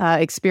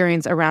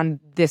experience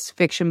around this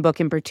fiction book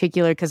in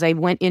particular, because I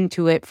went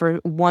into it for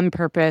one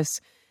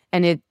purpose,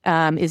 and it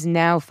is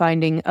now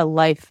finding a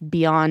life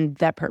beyond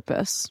that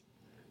purpose.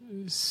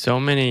 So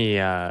many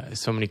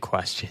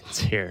questions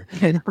here.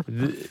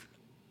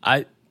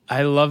 I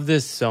love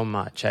this so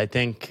much. I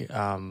think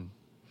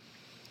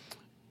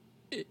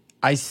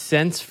I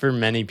sense for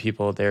many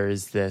people there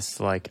is this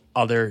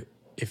other.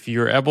 If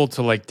you're able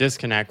to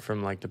disconnect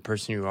from the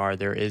person you are,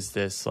 there is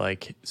this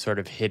sort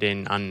of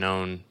hidden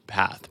unknown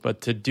path.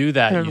 But to do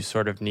that, you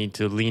sort of need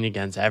to lean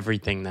against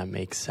everything that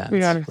makes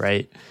sense,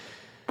 right?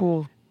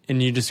 Cool.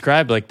 And you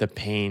describe the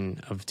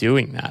pain of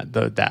doing that,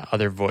 that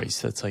other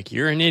voice that's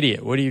you're an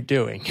idiot. What are you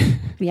doing?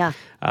 Yeah.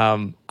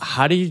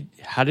 How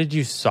did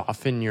you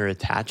soften your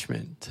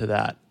attachment to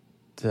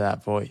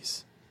that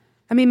voice?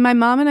 I mean, my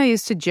mom and I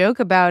used to joke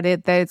about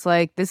it, that it's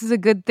this is a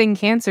good thing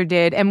cancer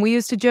did. And we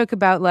used to joke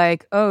about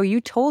oh,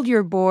 you told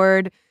your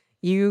board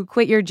you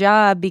quit your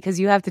job because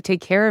you have to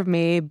take care of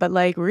me. But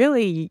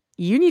really,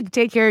 you need to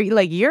take care of,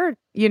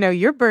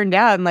 you're burned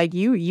out and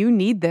you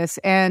need this.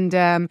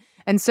 And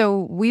And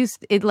so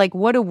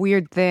what a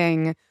weird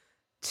thing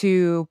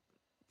to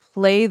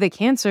play the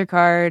cancer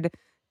card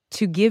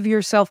to give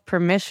yourself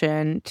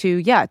permission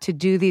to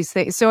do these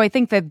things. So I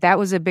think that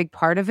was a big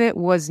part of it,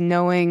 was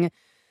knowing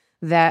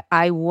that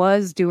I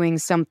was doing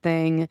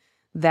something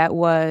that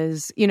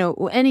was,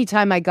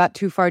 anytime I got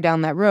too far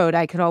down that road,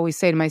 I could always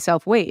say to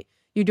myself, wait,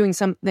 you're doing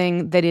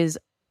something that is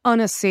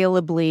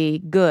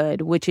unassailably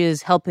good, which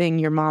is helping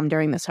your mom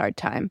during this hard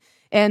time.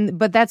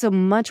 But that's a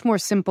much more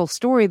simple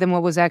story than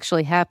what was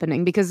actually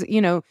happening. Because,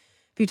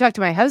 if you talk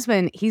to my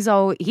husband,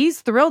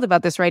 he's thrilled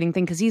about this writing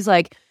thing, because he's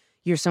like,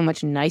 you're so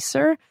much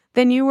nicer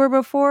than you were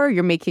before.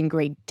 You're making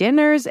great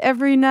dinners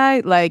every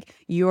night. Like,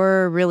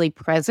 you're really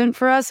present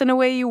for us in a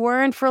way you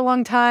weren't for a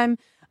long time.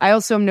 I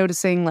also am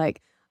noticing,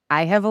 like,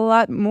 I have a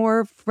lot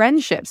more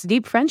friendships,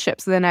 deep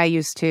friendships than I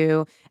used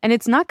to. And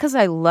it's not because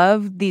I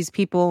love these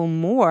people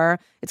more.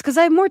 It's because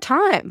I have more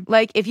time.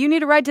 Like, if you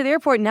need a ride to the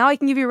airport, now I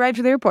can give you a ride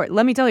to the airport.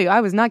 Let me tell you,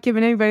 I was not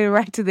giving anybody a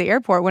ride to the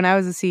airport when I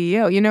was a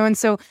CEO, And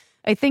so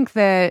I think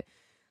that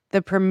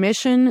the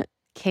permission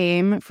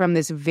came from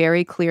this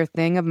very clear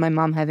thing of my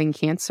mom having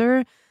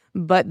cancer,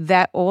 but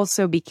that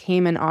also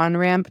became an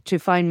on-ramp to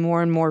find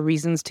more and more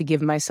reasons to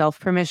give myself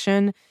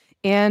permission,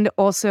 and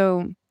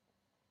also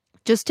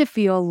just to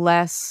feel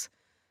less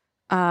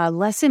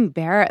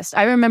embarrassed.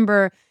 I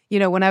remember,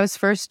 when I was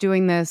first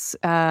doing this,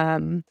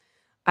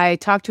 I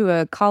talked to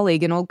a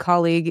colleague, an old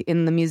colleague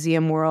in the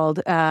museum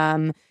world,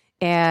 and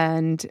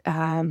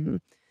I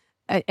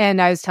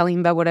was telling him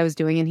about what I was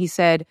doing, and he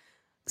said,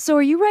 so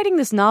are you writing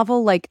this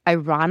novel, like,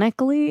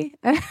 ironically?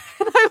 And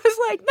I was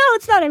like, no,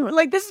 it's not.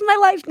 Like, this is my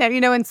life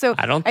now, And so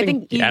I don't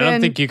think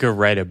you could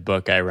write a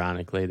book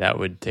ironically. That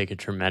would take a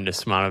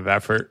tremendous amount of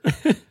effort.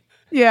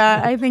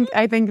 Yeah, I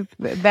think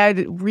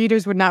that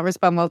readers would not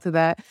respond well to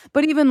that.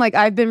 But even, like,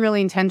 I've been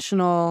really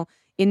intentional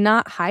in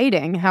not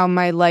hiding how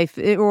my life,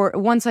 or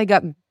once I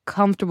got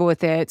comfortable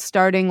with it,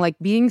 starting, like,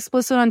 being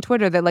explicit on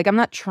Twitter that, like, I'm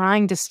not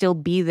trying to still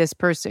be this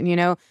person,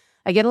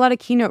 I get a lot of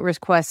keynote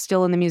requests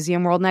still in the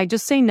museum world, and I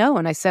just say no,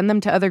 and I send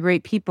them to other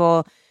great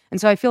people. And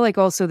so I feel like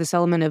also this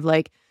element of,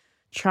 like,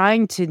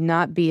 trying to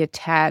not be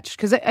attached,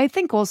 because I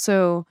think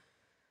also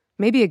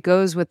maybe it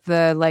goes with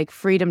the, like,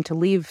 freedom to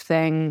leave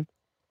thing.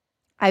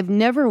 I've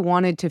never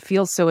wanted to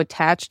feel so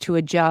attached to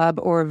a job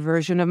or a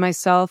version of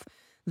myself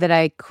that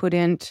I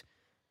couldn't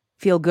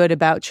feel good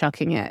about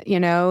chucking it,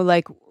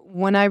 Like,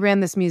 when I ran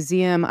this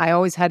museum, I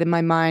always had in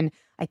my mind,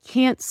 I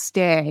can't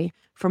stay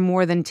for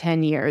more than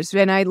 10 years.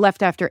 And I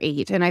left after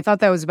 8. And I thought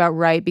that was about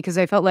right, because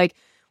I felt like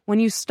when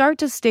you start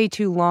to stay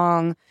too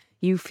long,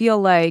 you feel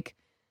like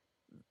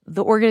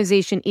the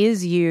organization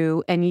is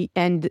you,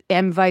 and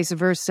vice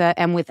versa,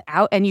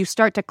 and you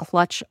start to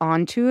clutch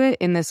onto it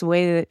in this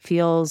way that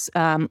feels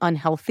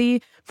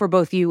unhealthy for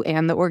both you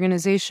and the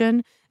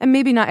organization. And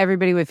maybe not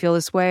everybody would feel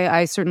this way.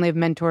 I certainly have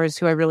mentors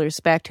who I really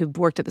respect who've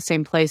worked at the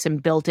same place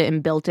and built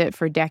it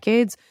for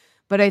decades.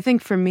 But I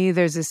think for me,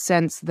 there's a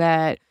sense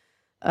that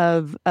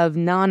of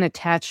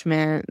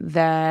non-attachment,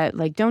 that,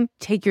 like, don't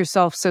take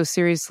yourself so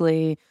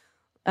seriously.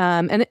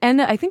 And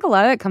I think a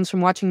lot of that comes from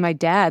watching my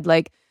dad.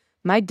 Like,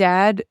 my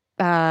dad,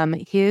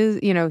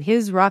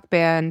 his rock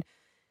band,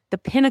 the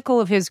pinnacle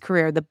of his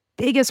career, the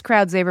biggest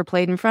crowds they ever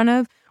played in front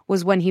of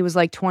was when he was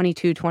like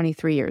 22,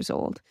 23 years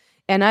old.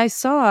 And I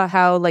saw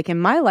how, like,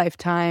 in my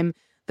lifetime,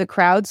 the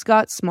crowds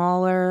got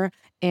smaller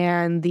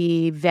and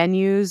the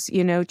venues,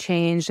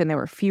 changed, and there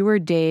were fewer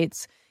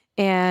dates.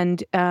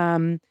 And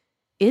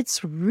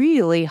it's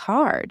really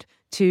hard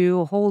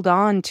to hold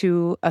on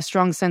to a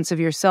strong sense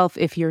of yourself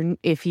if you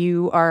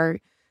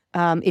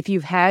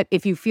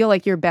feel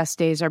like your best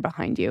days are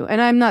behind you. And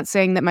I'm not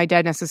saying that my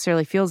dad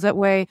necessarily feels that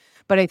way,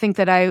 but I think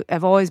that I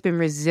have always been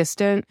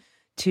resistant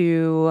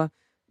to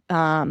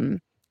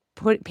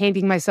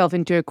painting myself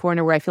into a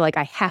corner where I feel like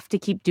I have to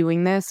keep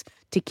doing this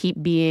to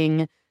keep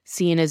being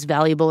seen as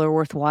valuable or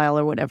worthwhile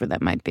or whatever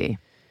that might be.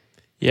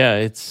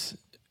 Yeah,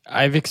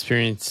 I've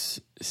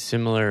experienced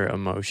similar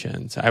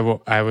emotions.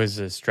 I was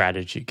a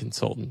strategy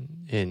consultant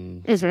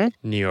in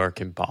New York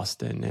and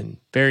Boston, and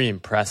very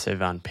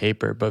impressive on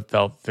paper, but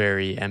felt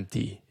very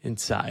empty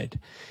inside.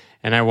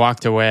 And I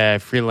walked away, I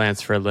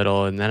freelanced for a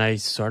little, and then I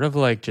sort of,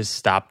 like, just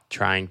stopped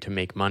trying to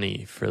make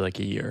money for like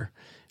a year.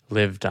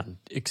 Lived on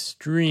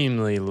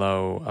extremely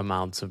low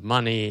amounts of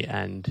money,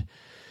 and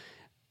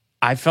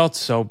I felt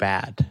so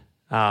bad.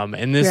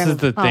 And this is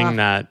the thing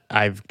that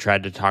I've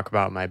tried to talk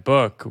about in my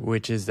book,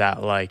 which is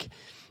that, like,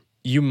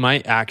 you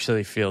might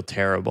actually feel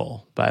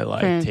terrible by,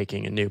 like,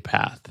 taking a new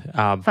path,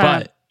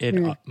 but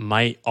it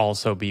might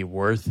also be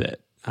worth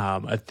it.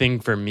 A thing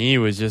for me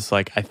was just,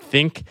 like, I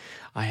think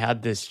I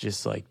had this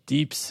just, like,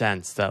 deep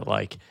sense that,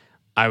 like,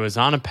 I was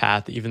on a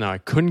path, even though I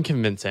couldn't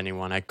convince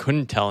anyone, I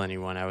couldn't tell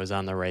anyone I was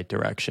on the right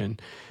direction.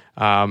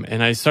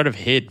 And I sort of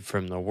hid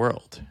from the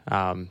world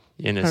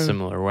in a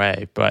similar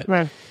way. But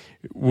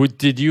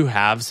did you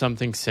have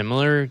something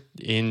similar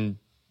in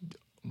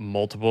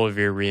multiple of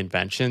your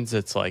reinventions?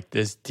 It's like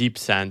this deep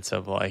sense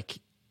of, like,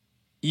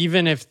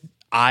 even if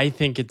I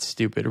think it's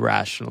stupid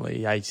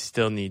rationally, I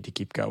still need to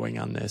keep going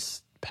on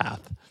this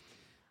path.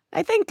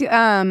 I think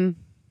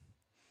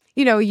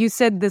you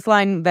said this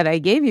line that I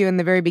gave you in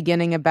the very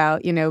beginning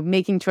about,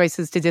 making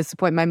choices to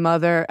disappoint my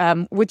mother,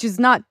 which is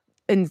not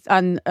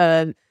on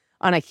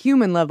a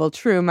human level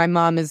true. My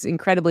mom is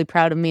incredibly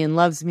proud of me and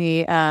loves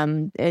me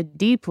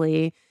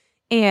deeply.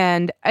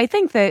 And I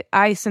think that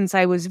since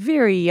I was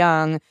very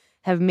young,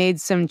 have made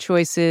some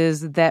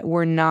choices that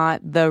were not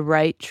the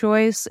right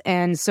choice.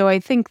 And so I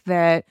think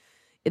that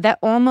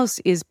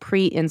almost is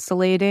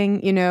pre-insulating,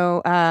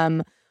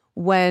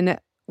 when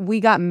we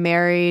got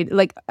married,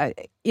 my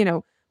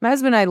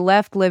husband and I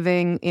left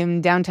living in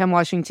downtown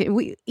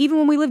Washington. Even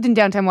when we lived in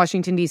downtown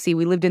Washington, D.C.,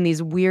 we lived in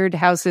these weird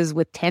houses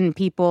with 10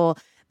 people.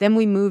 Then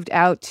we moved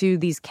out to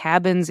these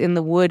cabins in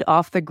the wood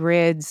off the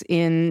grids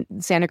in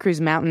Santa Cruz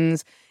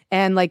Mountains.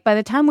 And by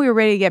the time we were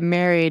ready to get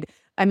married,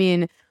 I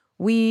mean,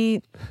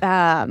 we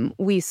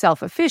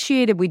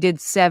self-officiated. We did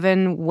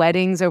 7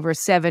 weddings over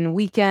 7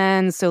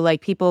 weekends. So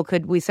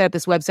we set up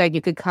this website.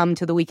 You could come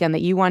to the weekend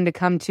that you wanted to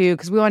come to,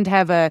 because we wanted to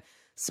have a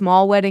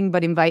small wedding,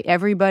 but invite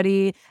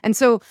everybody. And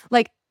so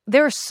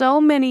there are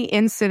so many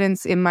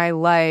incidents in my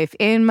life.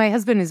 And my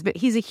husband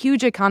he's a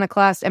huge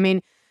iconoclast. I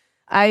mean,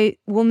 I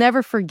will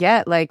never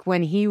forget,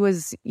 when he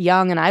was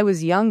young and I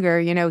was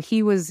younger,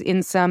 he was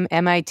in some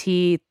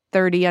MIT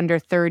 30 under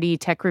 30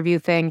 tech review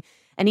thing.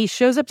 And he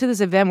shows up to this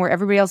event where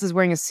everybody else is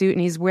wearing a suit,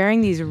 and he's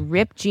wearing these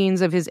ripped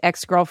jeans of his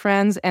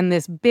ex-girlfriends and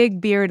this big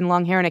beard and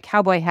long hair and a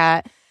cowboy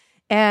hat.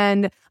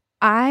 And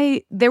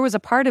there was a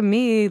part of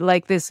me,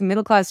 this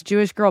middle-class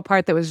Jewish girl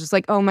part, that was just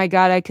oh my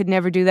God, I could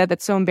never do that.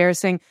 That's so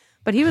embarrassing.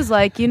 But he was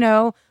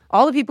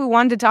all the people who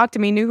wanted to talk to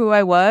me knew who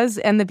I was,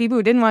 and the people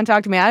who didn't want to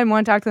talk to me, I didn't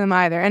want to talk to them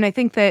either. And I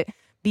think that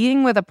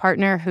being with a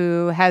partner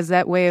who has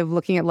that way of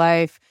looking at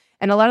life,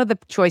 and a lot of the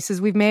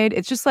choices we've made,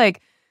 it's just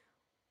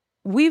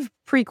we've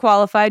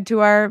pre-qualified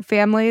to our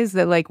families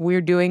that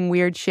we're doing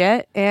weird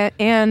shit.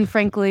 And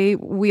frankly,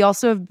 we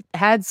also have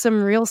had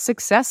some real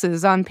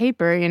successes on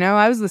paper.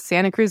 I was the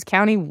Santa Cruz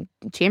County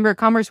Chamber of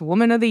Commerce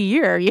Woman of the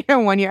Year,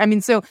 1 year. I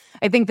mean, so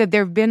I think that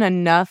there have been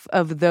enough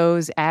of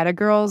those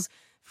Atta-girls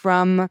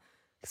from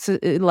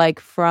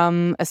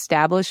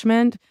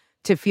establishment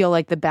to feel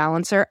like the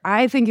balancer.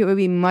 I think it would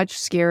be much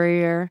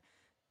scarier.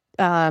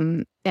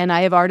 And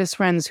I have artist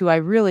friends who I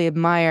really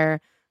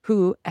admire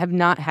who have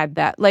not had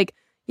that.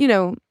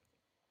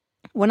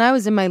 When I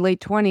was in my late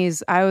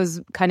 20s, I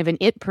was kind of an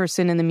it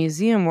person in the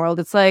museum world.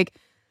 It's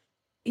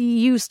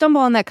you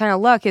stumble on that kind of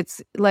luck.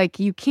 It's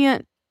you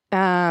can't,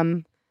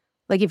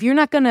 if you're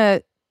not going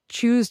to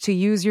choose to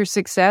use your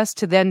success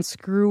to then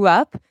screw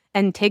up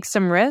and take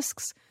some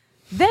risks,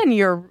 then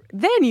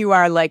you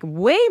are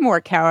way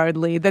more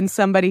cowardly than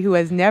somebody who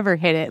has never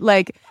hit it.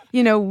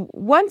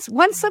 Once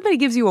somebody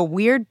gives you a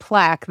weird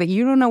plaque that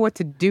you don't know what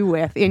to do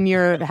with in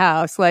your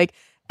house,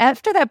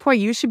 after that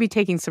point, you should be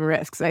taking some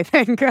risks, I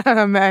think.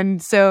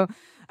 And so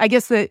I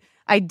guess that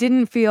I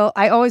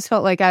always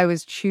felt like I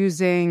was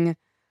choosing,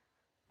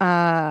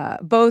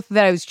 both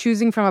that I was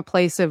choosing from a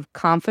place of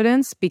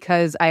confidence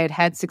because I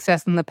had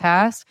success in the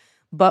past,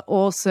 but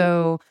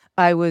also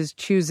I was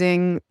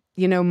choosing,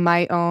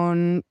 my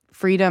own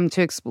freedom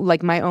to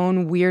my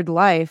own weird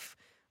life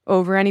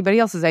over anybody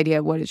else's idea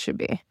of what it should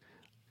be.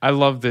 I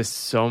love this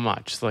so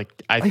much.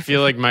 I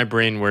feel like my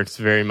brain works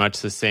very much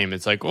the same.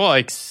 It's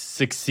I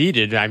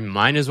succeeded. I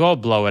might as well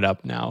blow it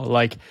up now.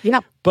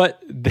 Yeah.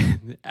 But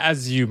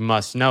as you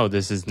must know,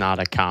 this is not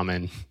a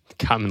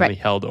commonly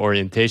held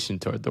orientation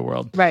toward the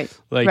world. Right.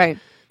 Right.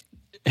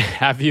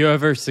 Have you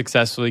ever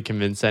successfully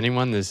convinced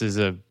anyone this is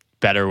a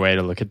better way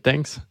to look at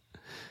things?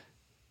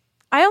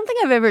 I don't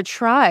think I've ever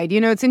tried.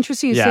 It's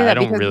interesting you say that.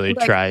 I don't really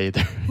try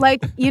either.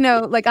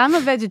 I'm a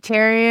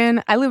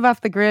vegetarian. I live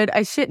off the grid.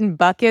 I shit in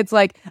buckets.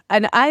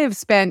 And I have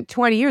spent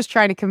 20 years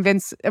trying to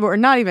convince, or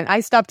not even,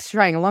 I stopped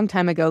trying a long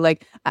time ago.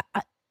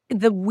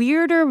 The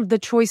weirder the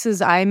choices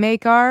I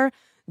make are,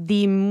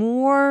 the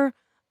more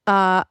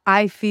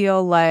I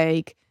feel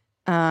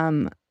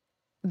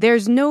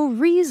there's no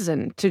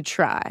reason to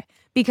try.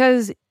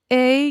 Because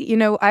I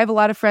have a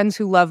lot of friends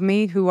who love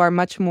me, who are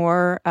much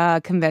more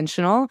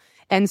conventional.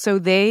 And so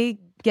they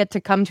get to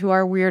come to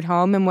our weird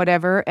home and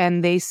whatever,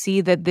 and they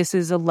see that this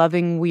is a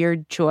loving,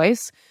 weird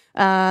choice.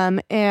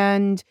 But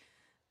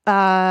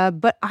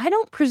I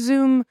don't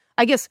presume,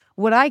 I guess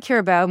what I care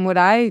about and what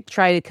I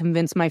try to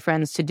convince my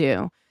friends to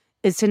do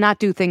is to not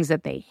do things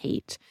that they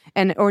hate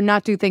or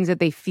not do things that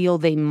they feel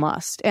they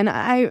must. And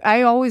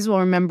I always will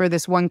remember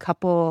this one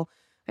couple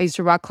I used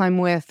to rock climb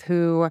with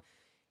who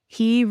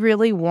he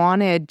really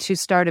wanted to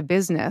start a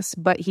business,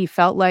 but he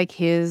felt like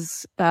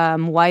his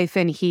wife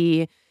and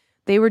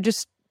they were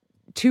just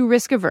too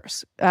risk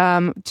averse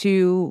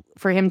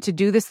for him to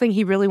do this thing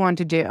he really wanted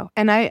to do.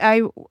 And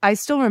I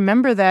still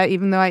remember that,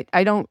 even though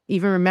I don't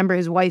even remember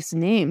his wife's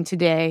name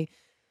today,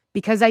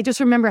 because I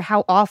just remember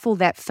how awful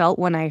that felt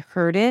when I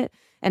heard it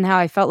and how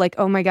I felt like,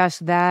 oh my gosh,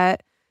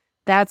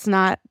 that's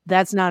not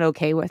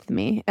okay with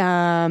me.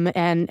 And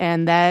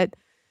that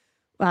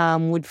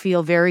would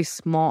feel very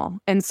small.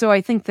 And so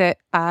I think that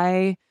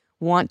I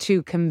want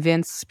to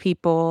convince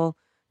people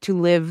to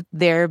live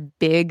their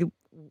big,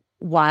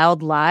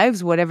 wild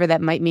lives, whatever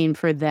that might mean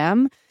for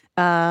them.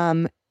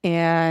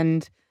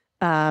 And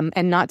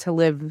and not to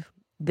live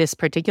this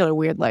particular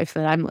weird life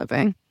that I'm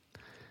living.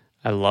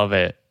 I love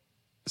it.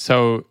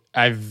 So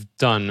I've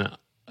done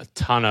a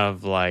ton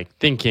of like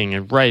thinking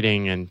and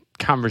writing and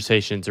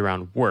conversations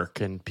around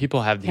work, and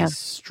people have these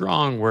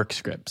strong work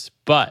scripts,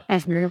 but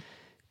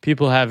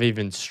people have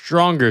even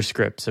stronger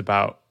scripts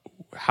about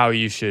how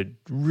you should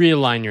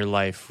realign your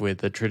life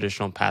with a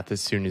traditional path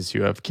as soon as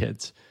you have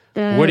kids.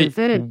 What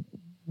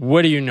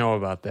do you know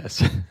about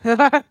this?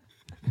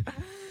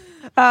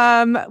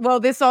 Well,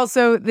 this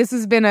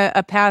has been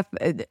a path.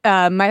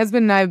 My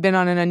husband and I have been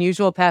on an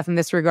unusual path in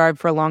this regard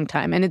for a long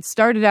time. And it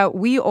started out,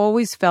 we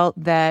always felt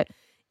that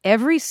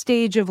every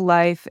stage of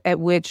life at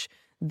which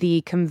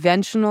the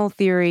conventional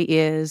theory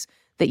is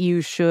that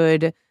you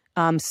should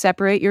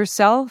separate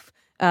yourself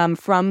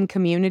from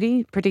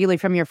community, particularly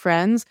from your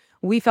friends,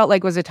 we felt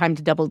like was a time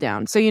to double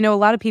down. So, a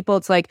lot of people,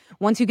 it's like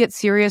once you get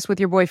serious with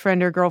your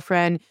boyfriend or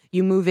girlfriend,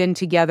 you move in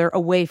together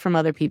away from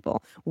other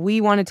people.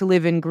 We wanted to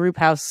live in group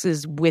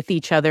houses with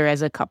each other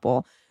as a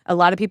couple. A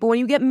lot of people, when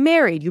you get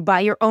married, you buy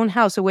your own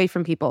house away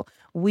from people.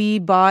 We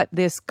bought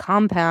this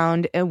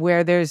compound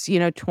where there's,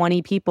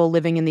 20 people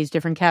living in these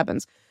different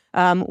cabins.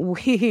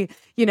 We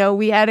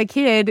had a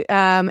kid,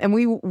 and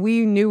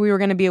we knew we were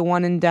going to be a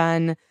one and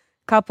done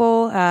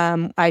couple.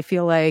 I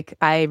feel like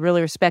I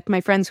really respect my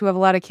friends who have a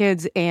lot of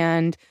kids,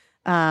 and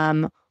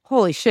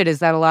holy shit, is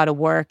that a lot of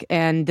work?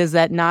 And does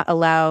that not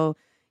allow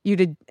you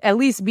to at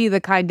least be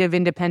the kind of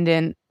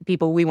independent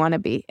people we want to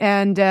be?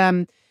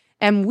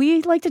 And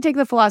we like to take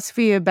the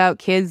philosophy about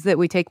kids that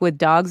we take with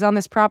dogs on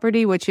this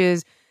property, which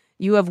is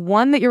you have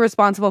one that you're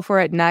responsible for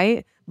at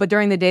night, but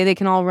during the day they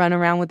can all run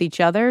around with each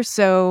other.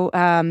 So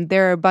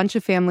there are a bunch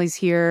of families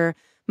here.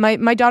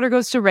 My daughter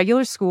goes to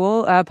regular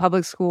school,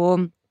 public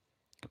school.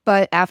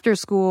 But after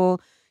school,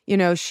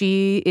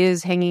 she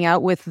is hanging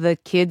out with the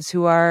kids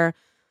who are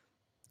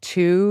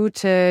 2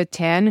 to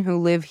 10 who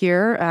live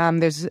here.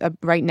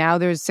 Right now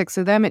there's 6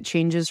 of them. It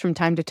changes from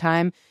time to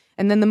time.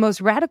 And then the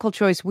most radical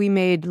choice we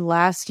made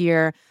last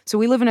year. So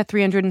we live in a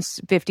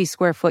 350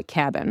 square foot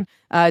cabin.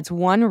 It's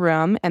one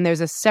room, and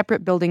there's a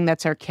separate building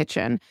that's our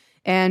kitchen.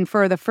 And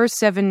for the first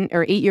 7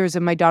 or 8 years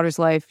of my daughter's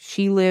life,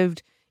 she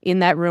lived in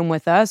that room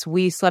with us.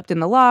 We slept in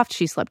the loft.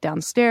 She slept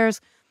downstairs.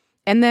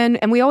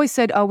 And we always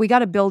said, we got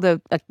to build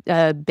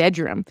a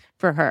bedroom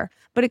for her.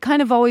 But it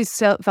kind of always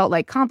felt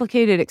like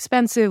complicated,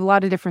 expensive, a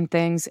lot of different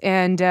things.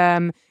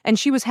 And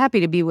she was happy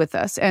to be with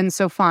us. And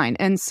so fine.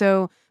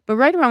 But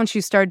right around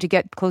she started to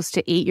get close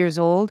to 8 years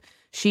old,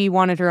 she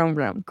wanted her own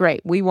room.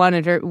 Great. We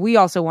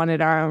also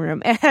wanted our own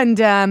room. And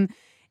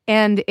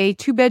a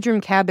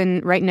 2-bedroom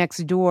cabin right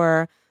next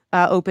door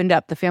opened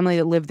up. The family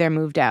that lived there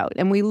moved out.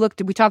 And we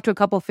talked to a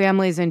couple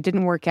families and it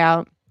didn't work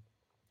out.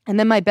 And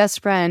then my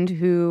best friend,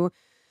 who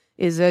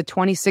is a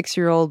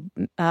 26-year-old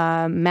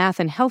math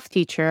and health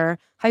teacher,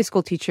 high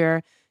school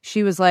teacher.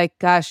 She was like,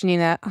 gosh,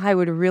 Nina, I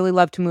would really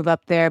love to move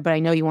up there, but I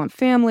know you want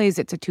families.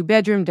 It's a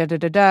 2-bedroom,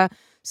 da-da-da-da.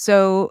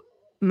 So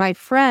my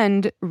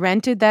friend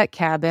rented that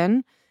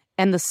cabin,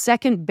 and the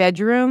second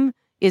bedroom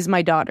is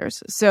my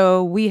daughter's.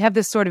 So we have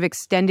this sort of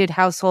extended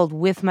household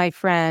with my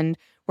friend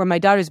where my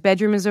daughter's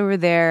bedroom is over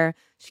there.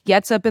 She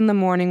gets up in the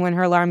morning when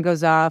her alarm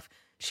goes off.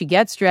 She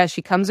gets dressed.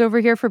 She comes over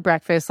here for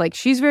breakfast. Like,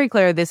 she's very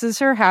clear. This is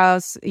her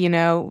house,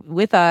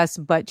 with us,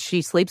 but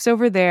she sleeps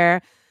over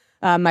there.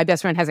 My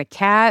best friend has a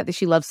cat.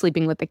 She loves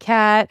sleeping with the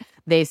cat.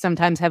 They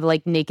sometimes have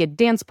like naked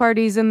dance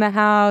parties in the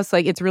house.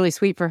 Like, it's really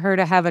sweet for her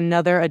to have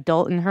another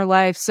adult in her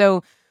life.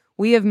 So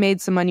we have made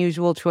some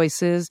unusual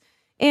choices.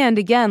 And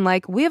again,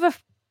 like, we have a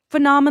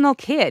phenomenal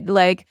kid.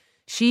 Like,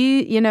 she,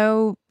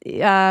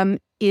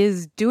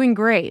 is doing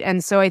great.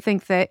 And so I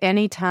think that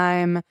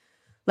anytime,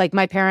 like,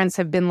 my parents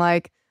have been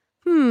like,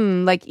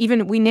 like,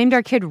 even we named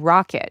our kid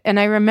Rocket. And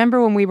I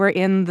remember when we were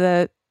in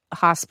the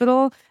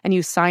hospital and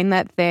you signed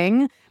that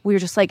thing, we were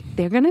just like,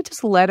 they're going to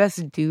just let us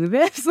do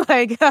this.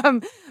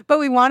 But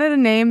we wanted a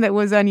name that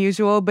was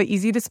unusual, but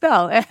easy to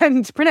spell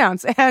and to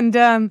pronounce.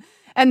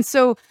 And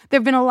so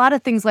there've been a lot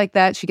of things like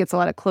that. She gets a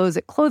lot of clothes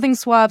at clothing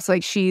swaps.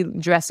 Like, she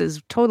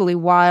dresses totally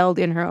wild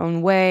in her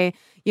own way,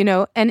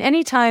 and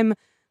anytime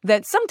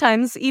that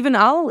sometimes even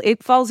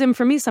it falls in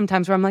for me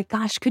sometimes where I'm like,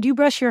 gosh, could you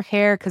brush your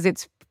hair? 'Cause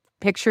it's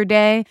picture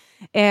day.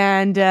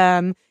 And,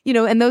 and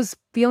those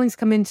feelings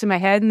come into my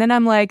head. And then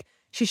I'm like,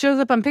 she shows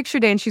up on picture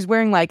day and she's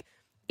wearing like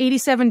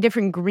 87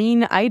 different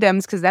green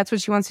items because that's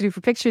what she wants to do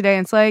for picture day.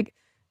 And it's like,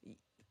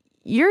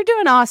 you're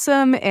doing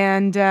awesome.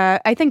 And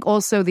I think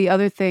also the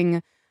other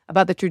thing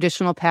about the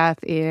traditional path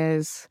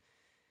is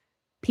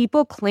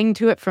people cling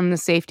to it from the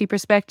safety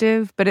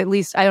perspective. But at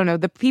least, I don't know,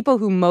 the people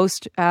who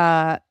most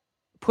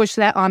push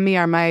that on me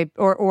are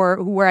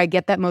or where I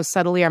get that most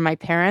subtly are my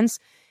parents.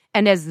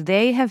 And as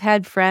they have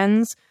had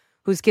friends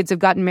whose kids have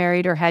gotten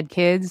married or had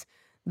kids,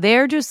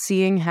 they're just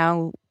seeing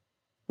how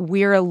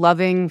we're a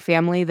loving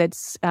family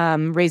that's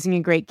raising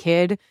a great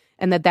kid,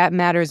 and that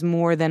matters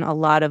more than a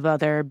lot of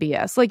other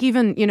BS. Like,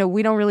 even,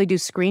 we don't really do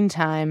screen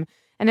time.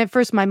 And at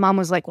first my mom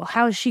was like, well,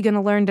 how is she going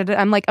to learn to do?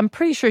 I'm like, I'm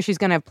pretty sure she's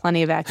going to have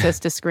plenty of access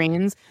to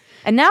screens.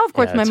 And now, of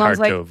course, my mom's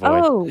like,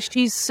 oh,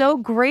 she's so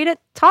great at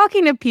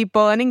talking to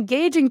people and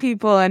engaging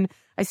people. And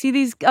I see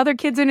these other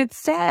kids and it's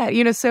sad,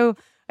 so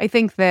I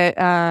think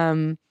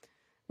that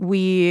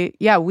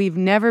we've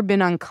never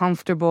been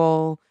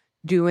uncomfortable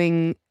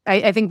doing.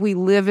 I think we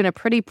live in a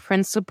pretty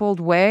principled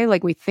way.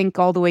 Like we think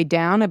all the way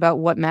down about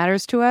what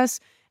matters to us.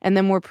 And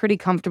then we're pretty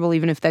comfortable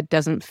even if that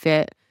doesn't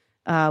fit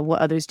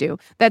what others do.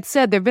 That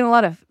said, there have been a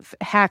lot of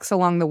hacks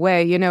along the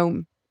way.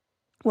 When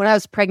I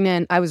was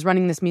pregnant, I was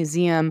running this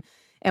museum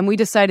and we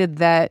decided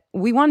that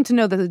we wanted to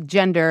know the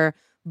gender,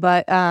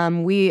 but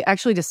we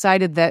actually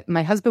decided that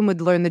my husband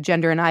would learn the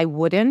gender and I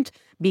wouldn't,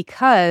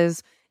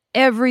 because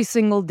every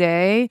single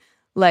day,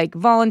 like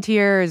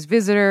volunteers,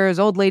 visitors,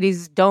 old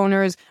ladies,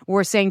 donors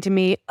were saying to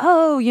me,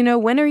 oh,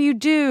 when are you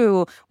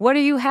due? What are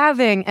you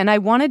having? And I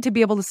wanted to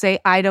be able to say,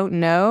 I don't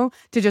know,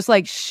 to just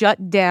like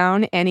shut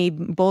down any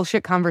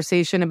bullshit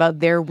conversation about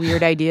their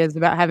weird ideas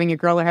about having a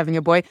girl or having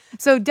a boy.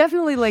 So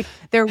definitely like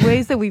there are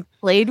ways that we've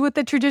played with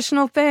the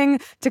traditional thing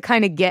to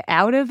kind of get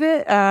out of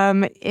it.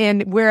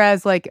 And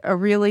whereas like a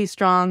really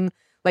strong,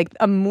 like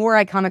a more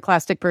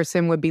iconoclastic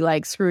person would be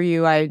like, screw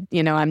you,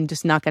 I'm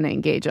just not going to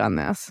engage on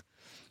this.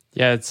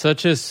 Yeah, it's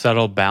such a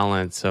subtle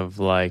balance of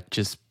like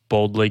just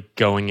boldly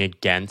going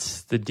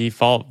against the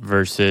default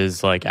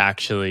versus like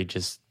actually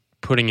just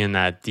putting in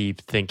that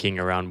deep thinking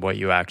around what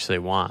you actually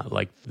want.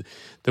 Like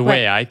the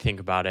way I think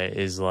about it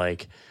is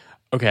like,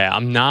 okay,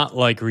 I'm not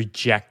like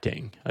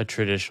rejecting a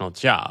traditional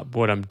job.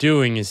 What I'm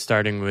doing is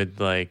starting with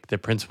like the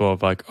principle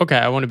of like, okay,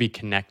 I want to be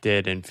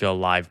connected and feel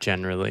alive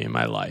generally in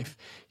my life.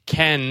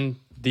 Can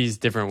these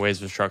different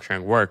ways of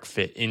structuring work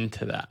fit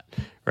into that,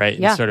 right?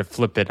 Yeah. And sort of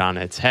flip it on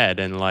its head.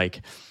 And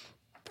like,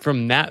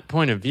 from that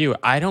point of view,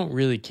 I don't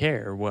really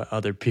care what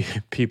other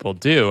people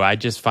do. I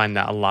just find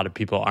that a lot of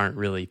people aren't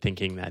really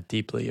thinking that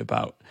deeply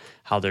about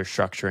how they're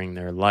structuring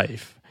their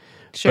life.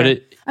 Sure.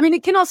 But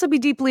it can also be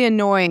deeply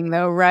annoying,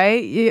 though,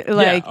 right?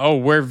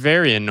 We're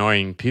very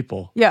annoying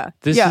people. Yeah.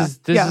 This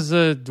is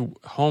a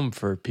home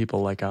for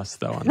people like us,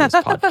 though, on this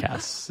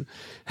podcast.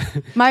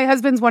 My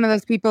husband's one of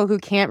those people who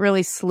can't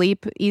really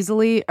sleep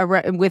easily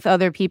with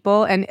other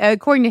people. And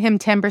according to him,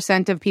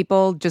 10% of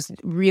people just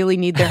really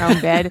need their own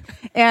bed.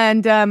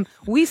 And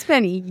we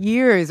spent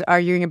years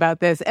arguing about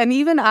this. And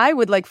even I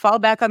would like fall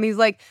back on these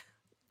like,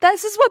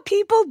 this is what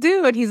people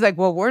do. And he's like,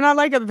 well, we're not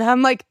like other.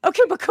 I'm like,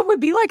 okay, but could we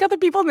be like other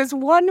people in this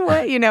one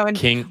way?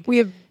 And we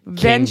have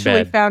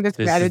eventually found a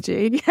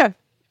strategy.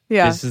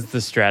 Yeah. This is the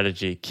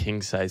strategy,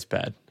 king size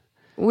bed.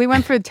 We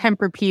went for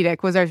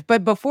Tempur-Pedic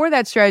but before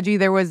that strategy,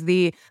 there was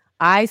the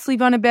I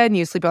sleep on a bed and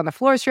you sleep on the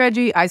floor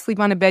strategy. I sleep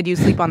on a bed, you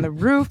sleep on the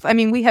roof. I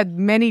mean, we had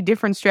many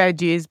different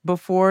strategies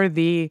before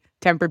the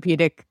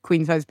Tempur-Pedic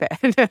queen size bed.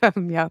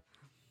 Yeah.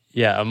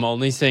 Yeah, I'm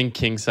only saying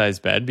king size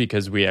bed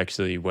because we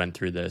actually went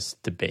through this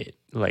debate.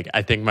 Like,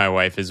 I think my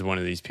wife is one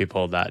of these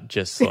people that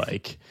just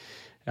like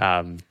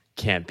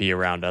can't be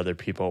around other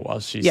people while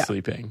she's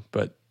sleeping,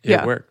 but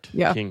it worked.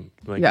 Yeah.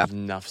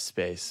 Enough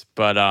space.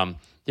 But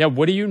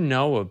what do you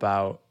know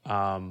about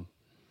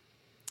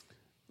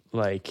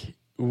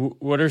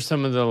what are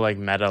some of the like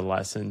meta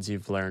lessons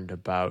you've learned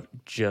about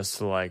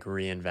just like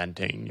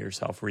reinventing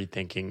yourself,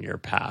 rethinking your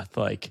path?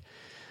 Like,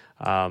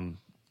 are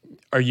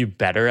you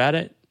better at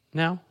it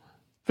now?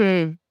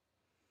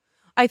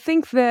 I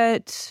think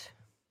that,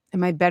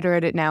 am I better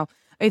at it now?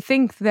 I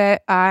think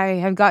that I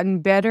have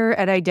gotten better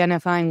at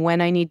identifying when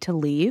I need to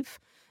leave.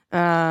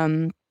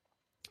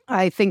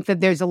 I think that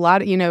there's a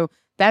lot of,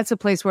 that's a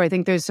place where I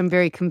think there's some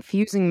very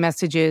confusing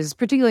messages,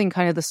 particularly in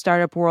kind of the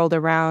startup world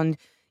around,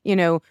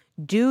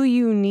 do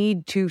you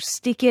need to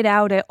stick it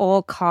out at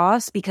all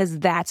costs because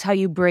that's how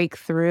you break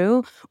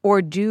through?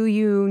 Or do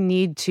you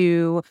need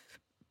to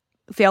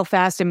fail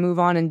fast and move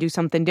on and do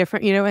something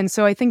different, And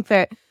so I think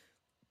that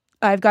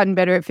I've gotten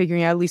better at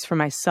figuring out, at least for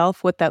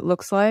myself, what that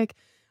looks like.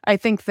 I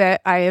think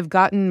that I have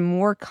gotten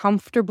more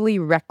comfortably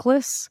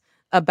reckless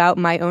about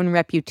my own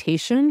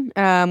reputation,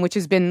 which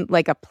has been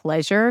like a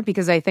pleasure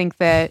because I think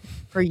that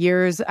for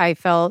years I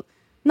felt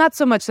not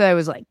so much that I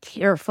was like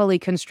carefully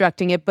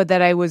constructing it, but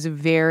that I was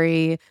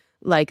very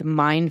like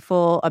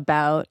mindful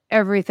about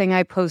everything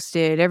I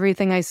posted,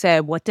 everything I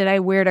said. What did I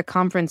wear to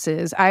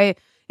conferences?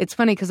 It's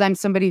funny because I'm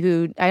somebody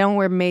who, I don't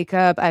wear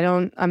makeup.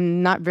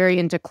 I'm not very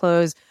into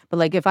clothes, but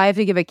like if I have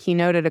to give a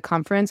keynote at a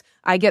conference,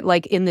 I get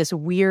like in this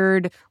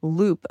weird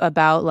loop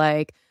about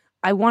like,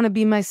 I want to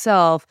be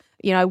myself.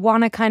 I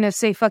want to kind of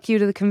say fuck you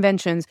to the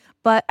conventions,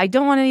 but I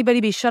don't want anybody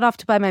to be shut off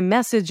by my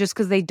message just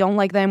because they don't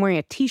like that I'm wearing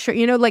a t-shirt,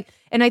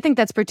 and I think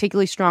that's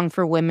particularly strong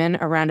for women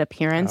around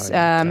appearance.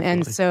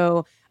 And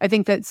so I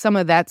think that some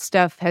of that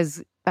stuff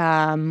has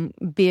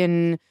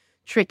been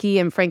tricky,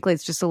 and frankly,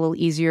 it's just a little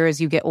easier as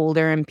you get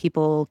older and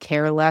people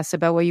care less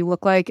about what you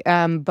look like.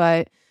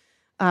 But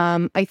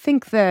I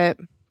think that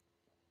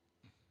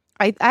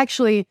I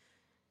actually,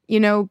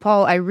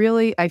 Paul,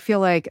 I feel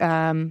like,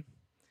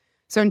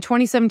 so in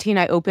 2017,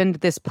 I opened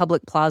this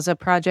public plaza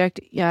project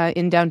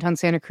in downtown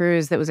Santa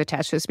Cruz that was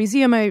attached to this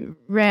museum I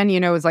ran.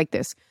 It was like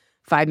this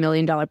 $5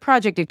 million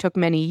project. It took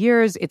many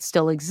years. It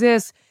still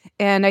exists.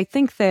 And I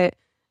think that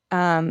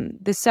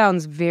this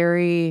sounds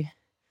very,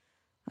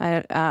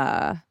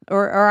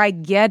 or I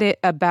get it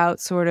about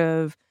sort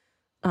of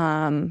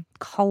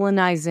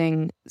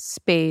colonizing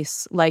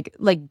space, like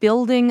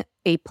building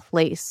a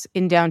place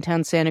in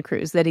downtown Santa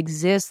Cruz that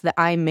exists, that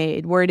I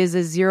made, where it is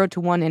a 0 to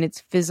 1 and it's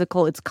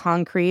physical, it's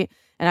concrete,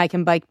 and I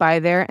can bike by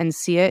there and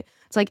see it.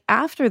 It's like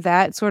after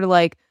that, it's sort of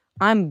like,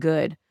 I'm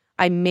good.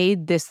 I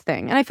made this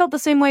thing. And I felt the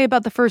same way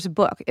about the first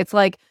book. It's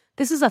like,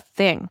 this is a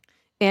thing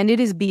and it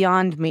is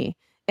beyond me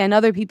and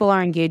other people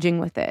are engaging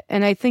with it.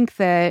 And I think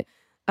that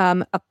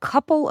a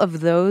couple of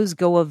those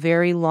go a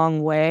very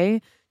long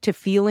way to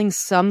feeling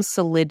some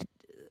solid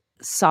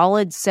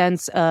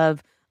sense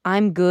of,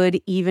 I'm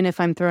good even if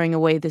I'm throwing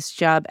away this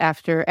job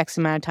after X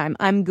amount of time.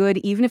 I'm good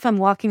even if I'm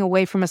walking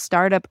away from a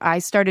startup I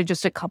started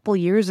just a couple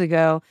years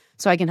ago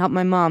so I can help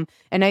my mom.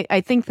 And I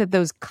think that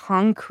those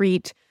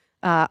concrete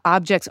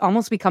objects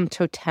almost become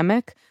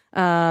totemic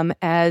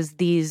as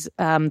these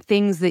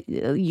things that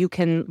you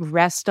can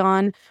rest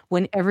on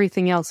when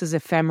everything else is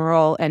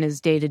ephemeral and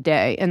is day to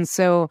day. And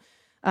so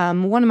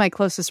one of my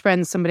closest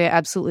friends, somebody I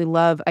absolutely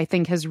love, I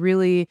think has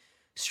really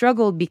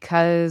struggled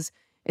because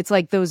it's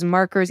like those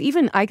markers.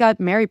 Even I got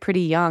married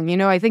pretty young. You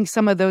know, I think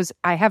some of those,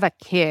 I have a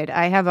kid,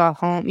 I have a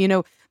home, you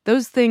know,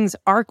 those things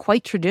are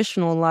quite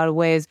traditional in a lot of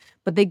ways,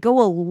 but they go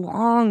a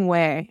long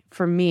way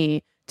for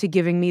me to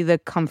giving me the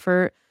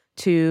comfort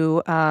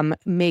to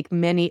make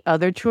many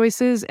other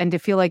choices and to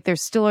feel like there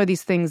still are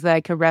these things that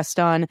I could rest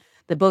on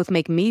that both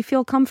make me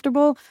feel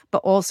comfortable, but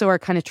also are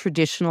kind of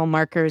traditional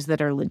markers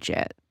that are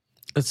legit.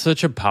 It's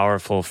such a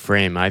powerful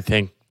frame. I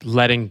think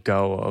letting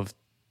go of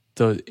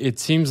it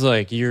seems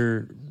like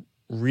you're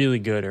really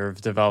good or have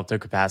developed the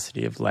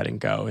capacity of letting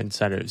go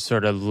instead of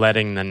sort of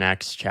letting the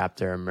next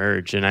chapter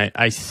emerge. And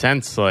I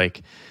sense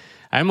like,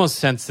 I almost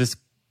sense this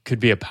could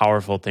be a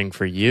powerful thing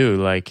for you.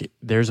 Like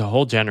there's a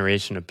whole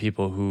generation of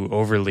people who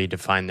overly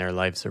define their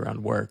lives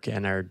around work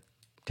and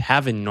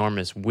have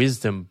enormous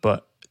wisdom,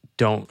 but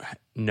don't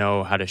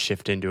know how to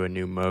shift into a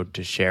new mode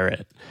to share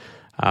it.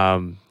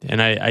 And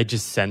I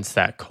just sense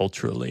that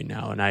culturally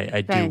now. And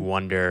I do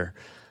wonder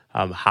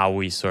how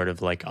we sort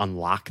of like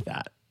unlock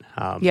that.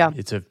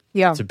 It's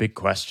a big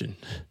question.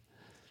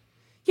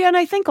 Yeah, and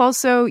I think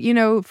also, you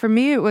know, for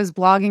me it was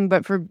blogging,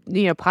 but for,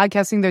 you know,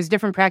 podcasting, there's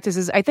different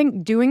practices. I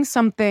think doing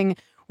something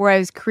where I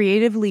was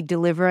creatively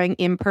delivering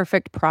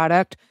imperfect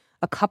product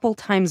a couple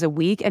times a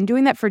week and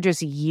doing that for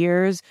just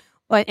years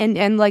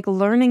and like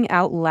learning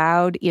out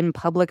loud in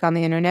public on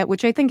the internet,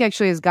 which I think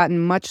actually has gotten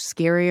much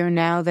scarier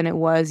now than it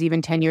was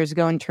even 10 years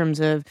ago in terms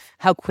of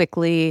how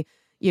quickly,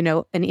 you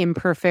know, an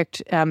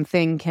imperfect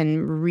thing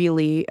can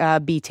really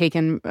be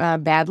taken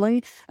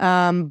badly.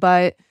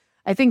 But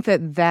I think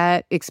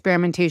that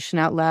experimentation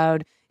out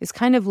loud is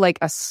kind of like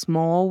a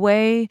small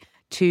way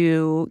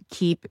to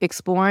keep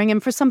exploring.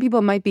 And for some people,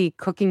 it might be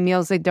cooking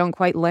meals that don't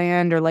quite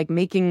land or like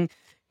making,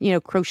 you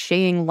know,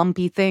 crocheting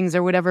lumpy things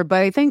or whatever.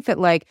 But I think that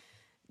like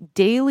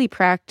daily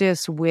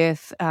practice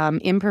with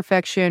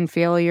imperfection,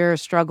 failure,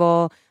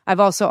 struggle.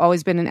 I've also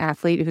always been an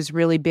athlete who's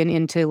really been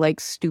into like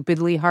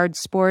stupidly hard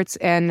sports.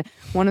 And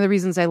one of the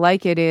reasons I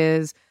like it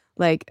is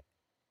like,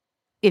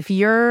 if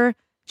you're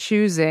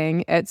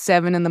choosing at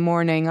 7 a.m.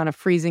 on a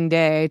freezing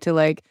day to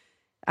like,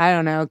 I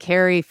don't know,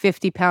 carry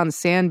 50-pound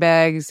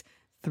sandbags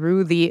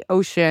through the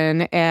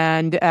ocean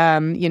and,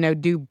 you know,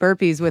 do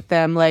burpees with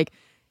them, like,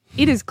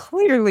 it is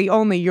clearly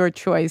only your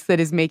choice that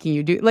is making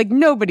you do, like,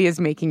 nobody is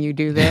making you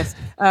do this.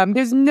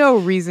 There's no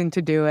reason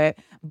to do it.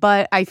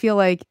 But I feel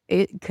like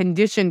it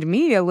conditioned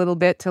me a little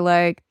bit to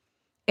like,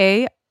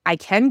 A, I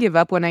can give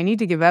up when I need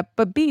to give up,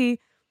 but B,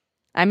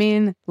 I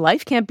mean,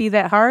 life can't be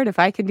that hard if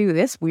I can do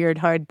this weird,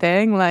 hard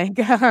thing. Like,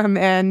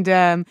 and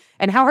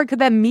how hard could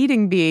that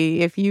meeting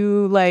be if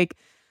you like,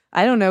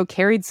 I don't know,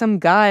 carried some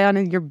guy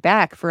on your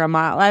back for a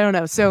mile? I don't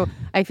know. So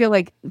I feel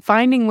like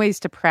finding ways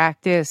to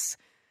practice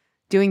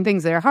doing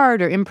things that are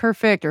hard or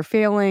imperfect or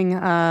failing,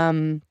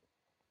 and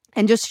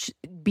just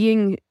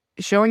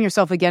showing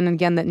yourself again and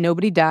again that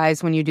nobody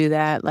dies when you do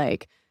that.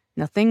 Like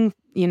nothing,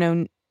 you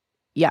know,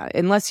 yeah,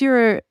 unless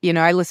you're, you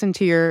know, I listened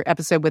to your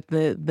episode with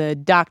the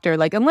doctor,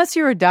 like unless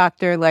you're a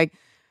doctor, like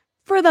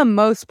for the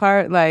most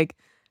part, like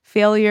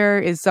failure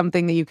is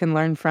something that you can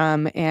learn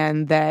from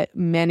and that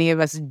many of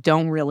us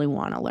don't really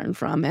want to learn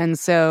from. And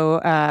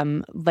so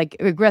like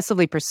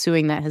aggressively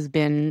pursuing that has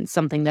been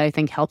something that I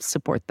think helps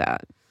support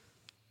that.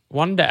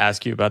 Wanted to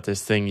ask you about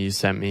this thing you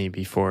sent me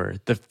before,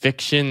 the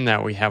fiction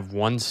that we have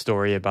one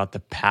story about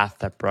the path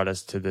that brought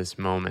us to this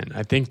moment.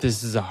 I think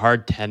this is a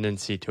hard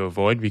tendency to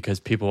avoid because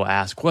people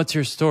ask, what's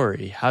your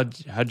story?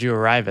 How'd you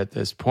arrive at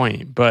this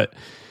point? But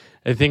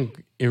I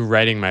think in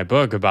writing my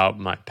book about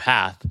my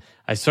path,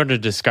 I sort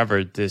of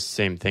discovered this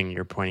same thing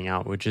you're pointing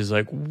out, which is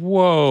like,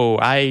 whoa,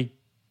 I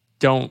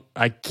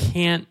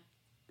can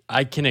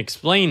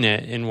explain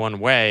it in one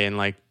way and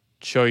like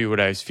show you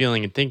what I was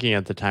feeling and thinking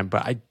at the time,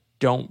 but I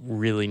don't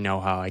really know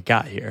how I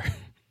got here.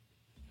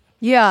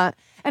 Yeah.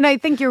 And I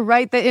think you're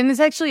right and it's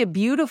actually a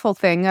beautiful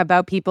thing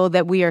about people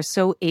that we are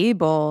so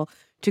able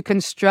to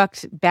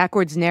construct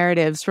backwards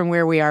narratives from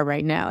where we are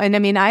right now. And I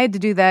mean, I had to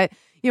do that.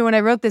 When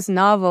I wrote this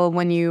novel,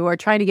 when you are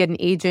trying to get an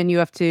agent, you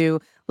have to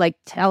like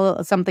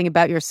tell something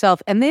about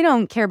yourself, and they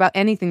don't care about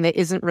anything that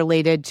isn't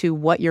related to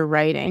what you're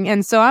writing.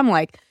 And so I'm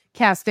like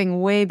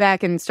casting way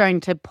back and starting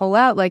to pull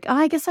out like,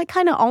 I guess I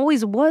kind of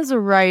always was a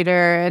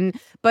writer.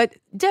 But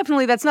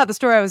definitely that's not the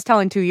story I was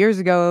telling 2 years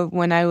ago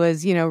when I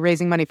was,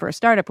 raising money for a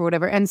startup or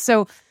whatever. And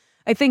so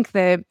I think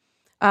that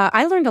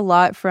I learned a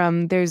lot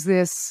from, there's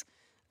this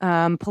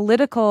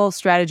political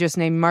strategist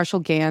named Marshall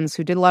Gans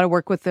who did a lot of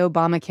work with the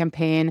Obama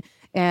campaign.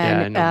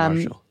 And, yeah, I know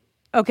Marshall.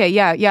 Okay,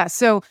 yeah.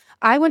 So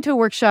I went to a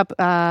workshop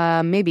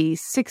maybe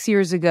 6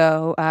 years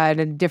ago at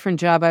a different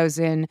job I was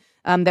in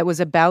that was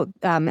about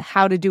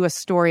how to do a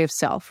story of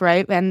self,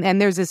 right?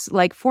 And there's this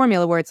like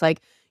formula where it's like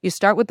you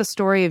start with the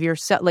story of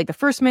yourself. Like the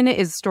first minute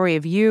is the story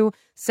of you.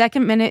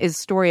 Second minute is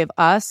story of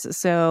us.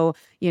 So,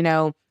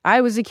 I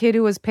was a kid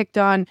who was picked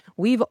on.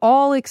 We've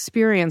all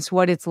experienced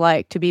what it's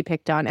like to be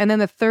picked on. And then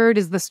the third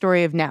is the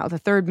story of now. The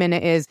third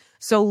minute is,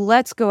 so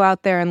let's go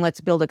out there and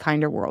let's build a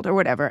kinder world or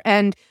whatever.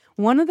 And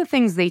one of the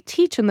things they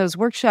teach in those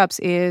workshops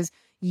is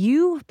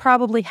you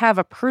probably have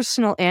a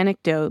personal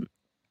anecdote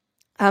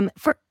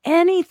for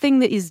anything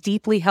that is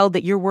deeply held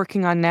that you're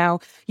working on now.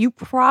 You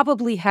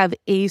probably have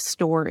a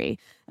story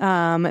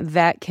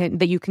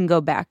that you can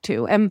go back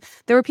to. And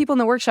there were people in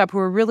the workshop who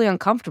were really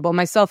uncomfortable,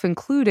 myself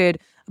included,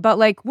 about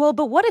like, well,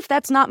 but what if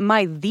that's not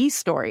my the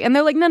story? And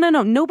they're like, no,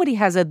 nobody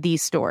has a the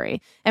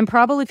story. And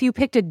probably if you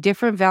picked a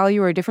different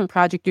value or a different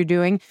project you're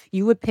doing,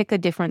 you would pick a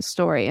different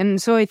story. And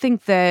so I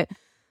think that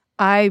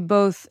I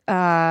both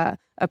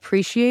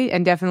appreciate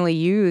and definitely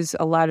use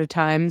a lot of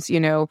times,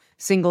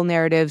 single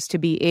narratives to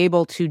be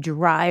able to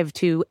drive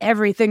to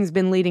everything's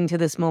been leading to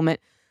this moment.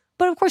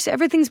 But of course,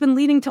 everything's been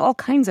leading to all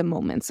kinds of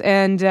moments.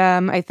 And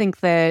I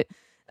think that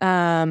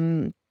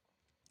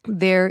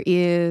there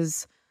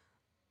is,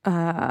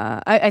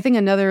 I think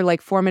another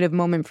like formative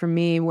moment for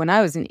me when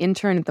I was an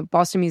intern at the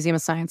Boston Museum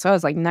of Science. So I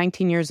was like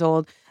 19 years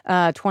old,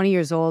 20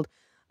 years old.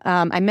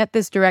 I met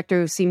this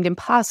director who seemed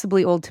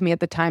impossibly old to me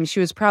at the time. She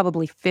was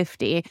probably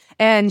 50.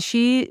 And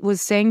she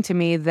was saying to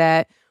me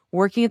that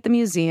working at the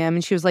museum,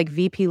 and she was like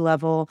VP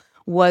level,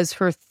 was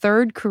her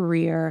third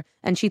career.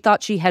 And she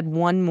thought she had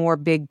one more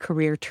big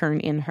career turn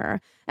in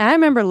her. And I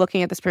remember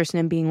looking at this person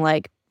and being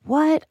like,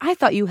 what? I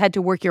thought you had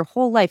to work your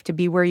whole life to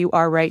be where you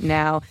are right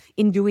now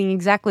in doing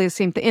exactly the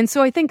same thing. And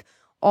so I think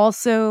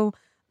also,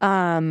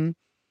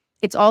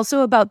 it's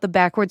also about the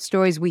backward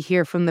stories we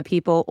hear from the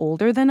people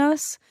older than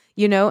us.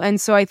 And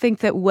so I think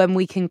that when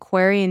we can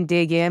query and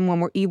dig in,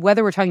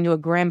 whether we're talking to a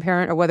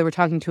grandparent or whether we're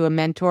talking to a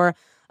mentor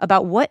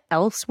about what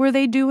else were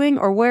they doing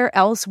or where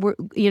else were,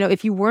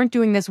 if you weren't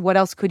doing this, what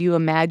else could you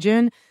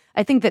imagine?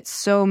 I think that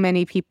so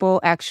many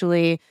people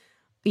actually,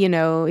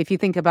 if you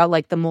think about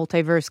like the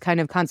multiverse kind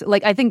of concept,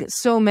 like I think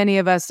so many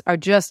of us are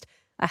just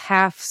a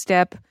half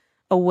step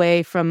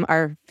away from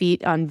our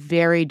feet on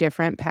very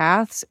different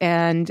paths.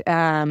 And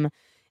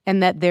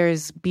that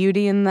there's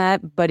beauty in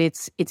that, but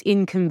it's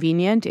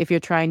inconvenient if you're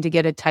trying to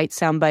get a tight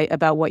soundbite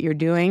about what you're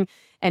doing.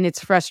 And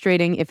it's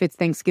frustrating if it's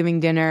Thanksgiving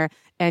dinner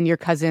and your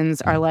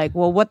cousins are like,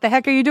 well, what the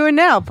heck are you doing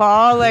now,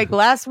 Paul? Like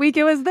last week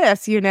it was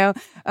this,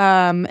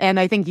 And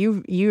I think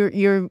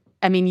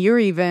you're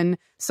even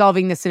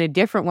solving this in a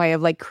different way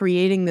of like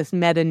creating this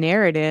meta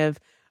narrative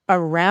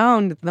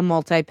around the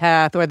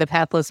multi-path or the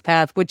pathless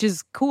path, which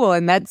is cool.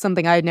 And that's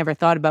something I had never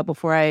thought about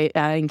before I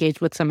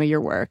engaged with some of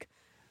your work.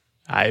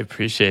 I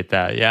appreciate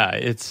that. Yeah,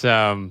 it's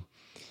I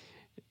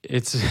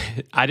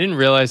didn't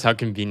realize how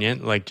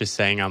convenient like just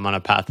saying I'm on a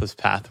pathless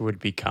path would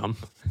become.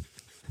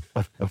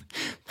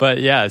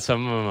 But yeah,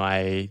 some of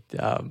my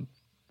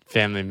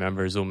family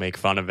members will make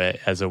fun of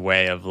it as a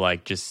way of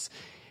like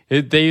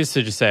they used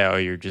to just say, oh,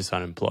 you're just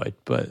unemployed.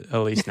 But at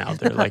least now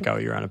they're like, oh,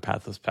 you're on a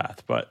pathless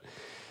path. But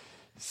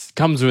it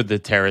comes with the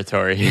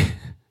territory.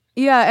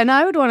 Yeah, and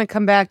I would want to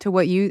come back to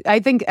I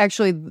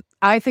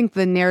think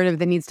the narrative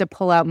that needs to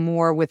pull out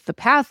more with the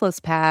pathless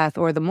path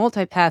or the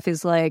multi-path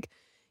is like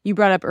you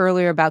brought up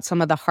earlier about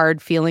some of the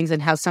hard feelings and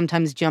how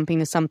sometimes jumping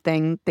to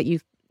something that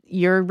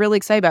you're really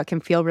excited about can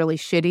feel really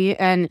shitty.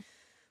 And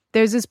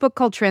there's this book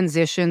called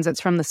Transitions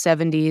that's from the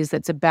 70s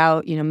that's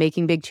about,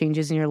 making big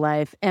changes in your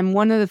life. And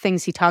one of the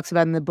things he talks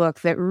about in the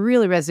book that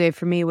really resonated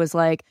for me was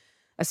like,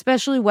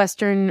 especially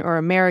Western or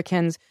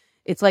Americans,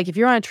 it's like if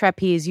you're on a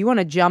trapeze, you want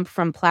to jump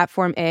from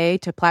platform A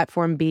to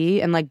platform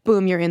B and like,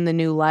 boom, you're in the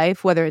new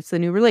life, whether it's the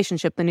new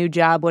relationship, the new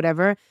job,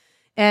 whatever.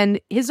 And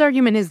his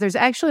argument is there's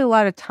actually a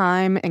lot of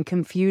time and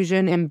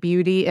confusion and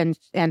beauty and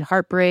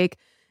heartbreak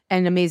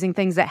and amazing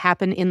things that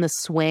happen in the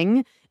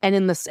swing.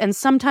 And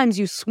sometimes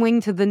you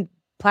swing to the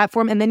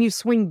platform and then you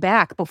swing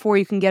back before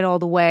you can get all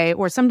the way,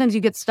 or sometimes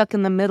you get stuck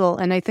in the middle.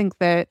 And I think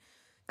that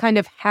kind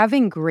of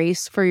having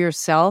grace for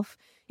yourself,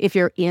 if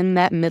you're in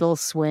that middle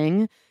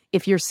swing,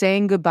 if you're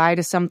saying goodbye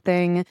to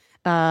something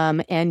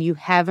and you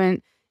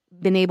haven't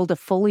been able to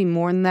fully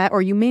mourn that,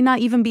 or you may not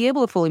even be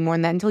able to fully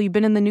mourn that until you've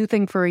been in the new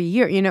thing for a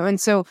year,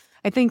 And so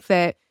I think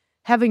that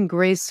having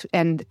grace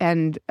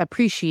and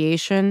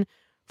appreciation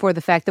for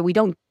the fact that we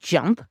don't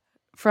jump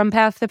from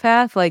path to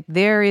path. Like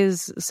there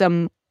is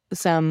some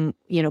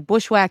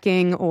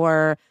bushwhacking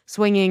or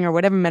swinging or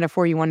whatever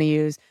metaphor you want to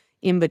use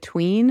in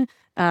between,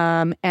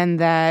 and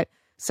that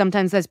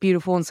sometimes that's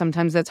beautiful and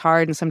sometimes that's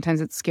hard and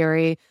sometimes it's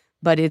scary,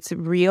 but it's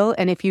real.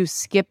 And if you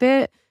skip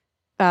it,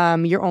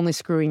 you're only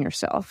screwing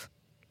yourself.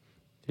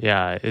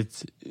 Yeah,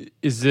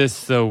 is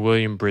this the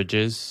William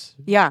Bridges?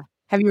 Yeah.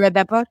 Have you read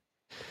that book?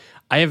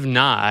 I have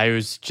not. I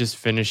was just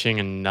finishing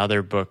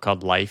another book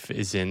called Life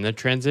is in the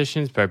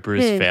Transitions by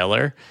Bruce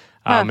Feiler.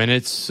 And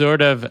it's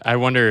sort of, I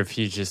wonder if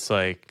he's just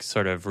like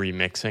sort of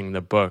remixing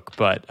the book,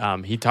 but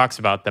he talks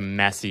about the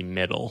messy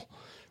middle,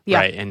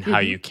 right? And how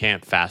you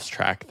can't fast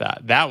track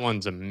that. That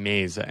one's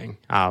amazing.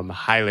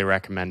 Highly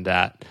recommend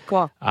that.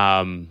 Cool.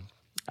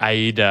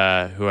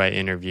 Aida, who I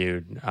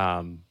interviewed,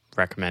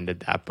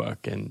 recommended that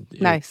book, and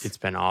it's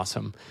been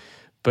awesome.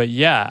 But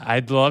yeah,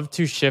 I'd love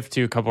to shift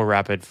to a couple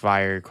rapid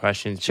fire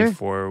questions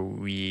before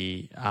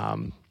we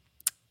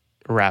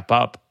wrap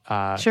up.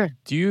 Sure.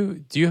 Do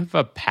you have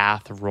a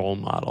path role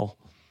model?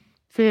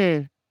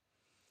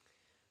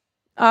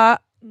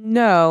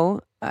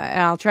 No.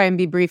 I'll try and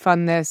be brief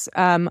on this.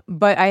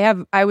 But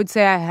I would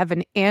say I have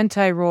an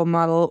anti-role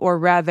model, or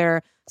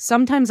rather,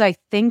 sometimes I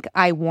think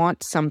I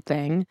want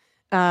something.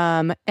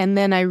 And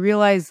then I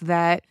realize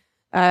that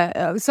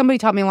somebody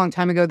taught me a long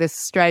time ago this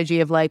strategy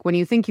of like, when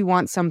you think you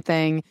want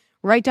something,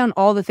 write down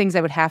all the things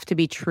that would have to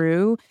be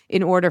true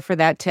in order for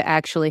that to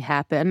actually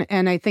happen.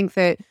 And I think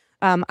that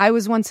I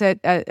was once at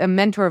a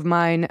mentor of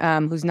mine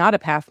who's not a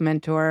path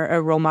mentor,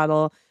 a role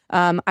model.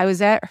 I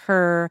was at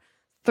her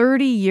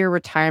 30-year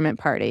retirement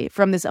party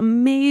from this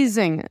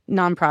amazing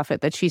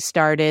nonprofit that she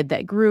started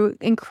that grew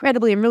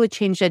incredibly and really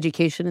changed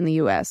education in the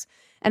U.S.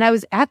 And I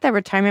was at that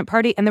retirement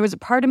party, and there was a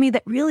part of me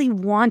that really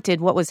wanted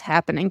what was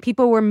happening.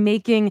 People were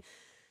making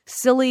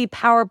silly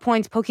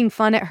PowerPoints, poking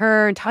fun at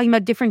her and talking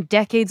about different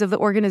decades of the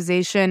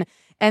organization.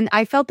 And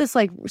I felt this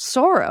like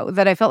sorrow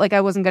that I felt like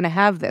I wasn't going to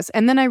have this.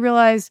 And then I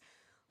realized,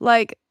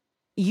 like,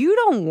 you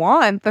don't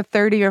want the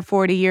 30 or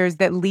 40 years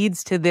that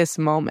leads to this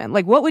moment.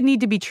 Like, what would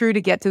need to be true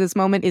to get to this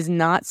moment is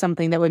not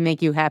something that would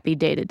make you happy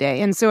day to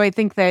day. And so I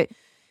think that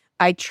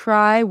I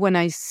try, when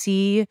I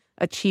see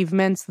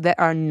achievements that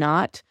are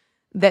not,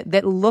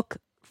 that look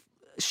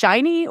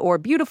shiny or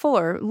beautiful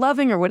or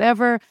loving or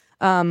whatever,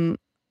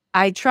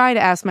 I try to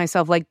ask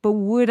myself, like, but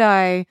would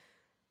I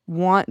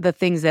want the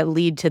things that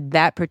lead to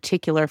that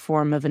particular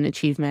form of an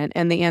achievement?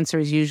 And the answer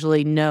is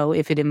usually no,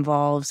 if it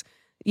involves,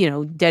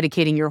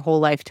 dedicating your whole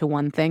life to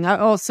one thing. I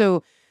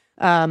also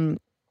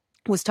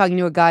was talking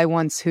to a guy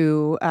once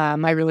who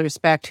I really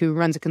respect, who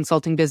runs a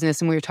consulting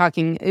business. And we were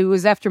talking, it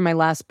was after my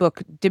last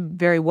book did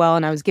very well,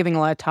 and I was giving a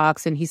lot of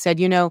talks. And he said,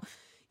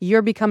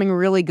 you're becoming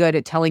really good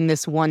at telling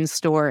this one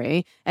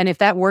story. And if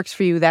that works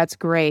for you, that's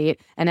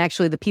great. And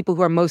actually, the people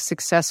who are most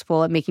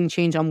successful at making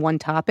change on one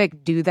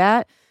topic do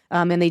that.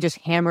 And they just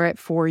hammer it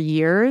for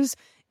years.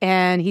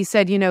 And he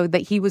said,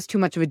 that he was too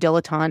much of a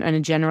dilettante and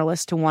a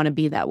generalist to want to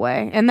be that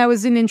way. And that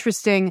was an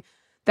interesting,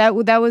 that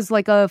was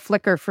like a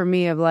flicker for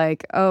me of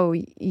like, oh,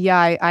 yeah,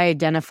 I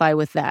identify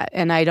with that.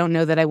 And I don't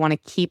know that I want to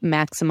keep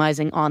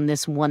maximizing on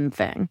this one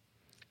thing.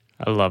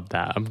 I love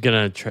that. I'm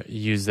going to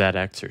use that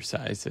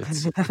exercise.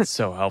 It's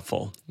so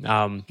helpful.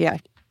 Yeah.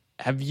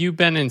 Have you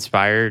been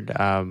inspired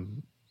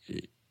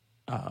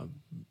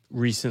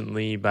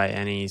recently by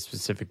any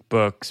specific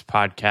books,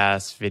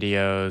 podcasts,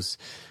 videos,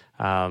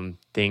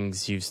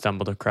 things you've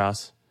stumbled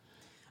across?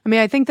 I mean,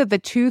 I think that the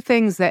two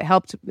things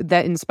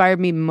that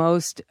inspired me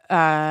most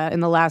in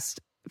the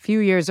last few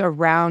years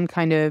around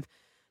kind of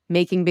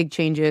making big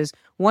changes,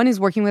 one is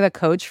working with a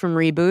coach from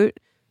Reboot.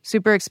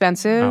 Super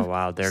expensive. Oh,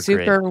 wow. They're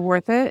super great.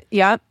 Worth it.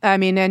 Yeah. I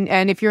mean,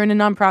 and if you're in a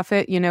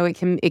nonprofit,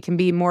 it can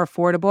be more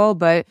affordable,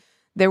 but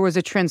there was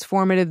a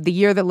transformative, the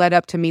year that led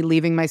up to me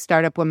leaving my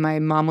startup when my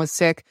mom was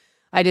sick.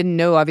 I didn't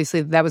know,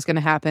 obviously, that was going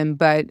to happen,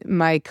 but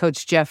my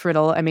coach, Jeff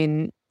Riddle, I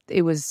mean,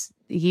 he was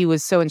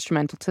so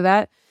instrumental to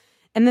that.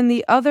 And then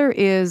the other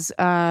is,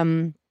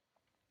 I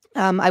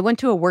went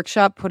to a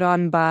workshop put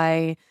on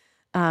by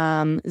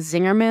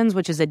Zingerman's,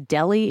 which is a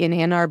deli in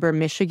Ann Arbor,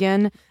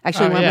 Michigan.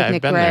 Actually, went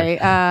with Nick Ray.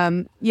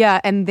 And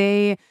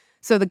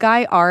so the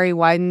guy Ari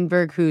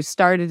Weidenberg, who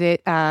started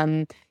it,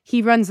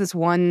 he runs this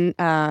one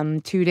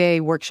 2-day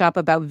workshop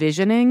about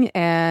visioning,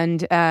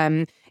 and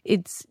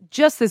it's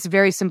just this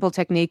very simple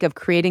technique of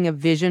creating a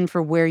vision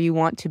for where you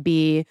want to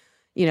be,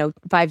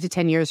 5 to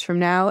 10 years from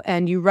now,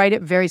 and you write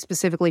it very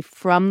specifically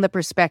from the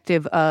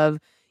perspective of,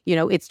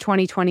 it's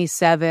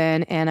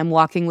 2027, and I'm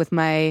walking with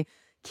my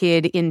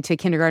kid into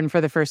kindergarten for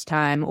the first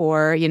time,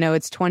 or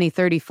it's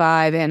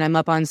 2035 and I'm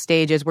up on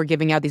stage as we're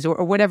giving out these,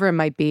 or whatever it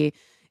might be.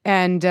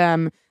 And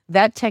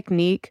that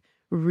technique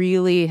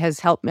really has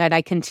helped me, and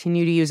I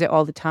continue to use it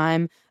all the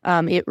time.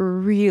 It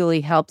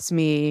really helps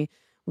me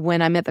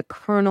when I'm at the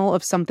kernel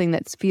of something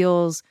that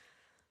feels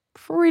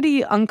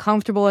pretty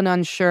uncomfortable and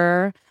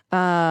unsure,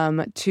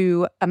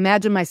 to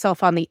imagine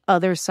myself on the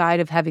other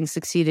side of having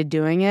succeeded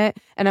doing it.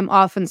 And I'm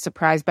often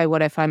surprised by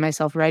what I find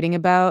myself writing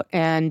about.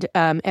 And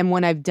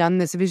when I've done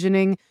this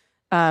visioning,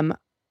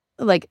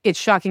 like it's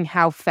shocking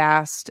how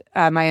fast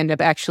I end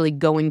up actually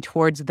going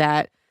towards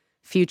that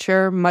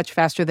future, much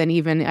faster than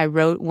even I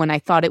wrote when I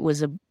thought it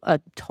was a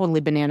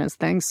totally bananas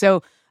thing.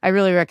 So I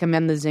really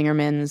recommend the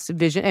Zingerman's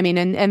vision. I mean,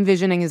 and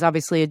visioning is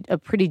obviously a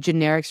pretty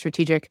generic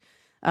strategic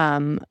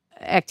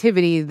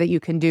activity that you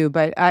can do.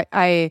 But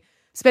I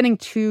spending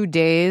 2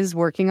 days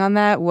working on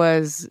that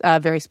was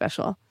very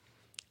special.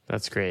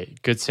 That's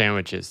great. Good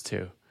sandwiches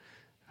too.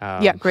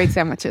 Yeah, great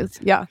sandwiches.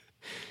 Yeah.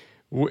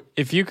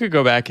 If you could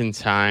go back in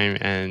time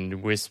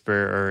and whisper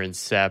or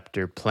incept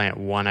or plant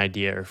one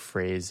idea or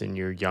phrase in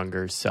your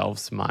younger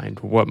self's mind,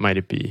 what might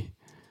it be?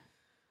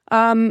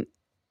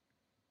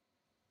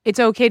 It's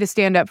okay to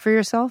stand up for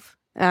yourself,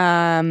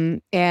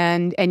 and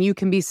you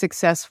can be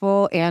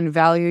successful and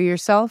value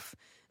yourself.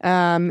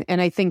 And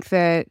I think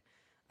that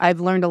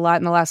I've learned a lot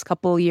in the last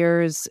couple of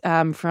years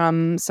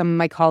from some of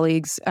my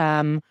colleagues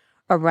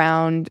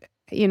around,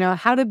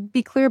 how to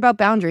be clear about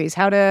boundaries,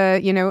 how to,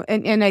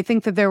 and I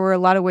think that there were a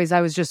lot of ways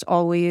I was just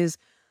always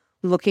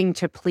looking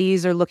to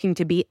please or looking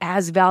to be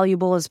as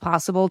valuable as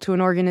possible to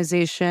an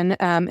organization.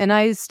 And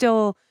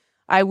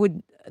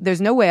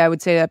there's no way I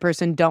would say to that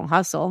person, don't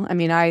hustle. I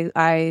mean,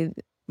 I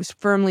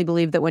firmly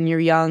believe that when you're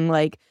young,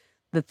 like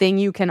the thing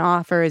you can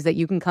offer is that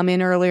you can come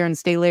in earlier and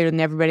stay later than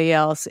everybody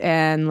else.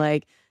 And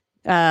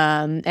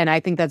and I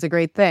think that's a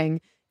great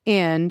thing.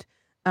 And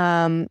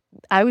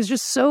I was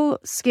just so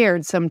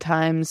scared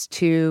sometimes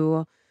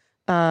to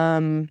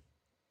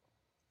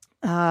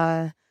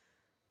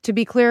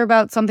be clear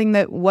about something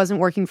that wasn't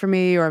working for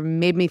me or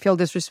made me feel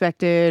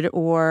disrespected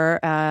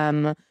or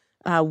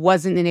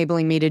wasn't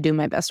enabling me to do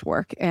my best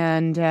work.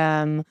 And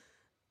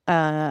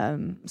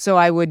so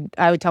I would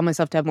tell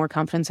myself to have more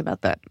confidence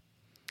about that.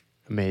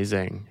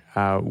 Amazing.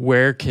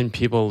 Where can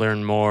people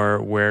learn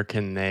more? Where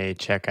can they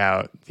check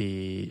out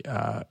the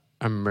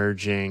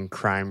emerging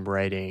crime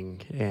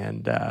writing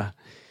and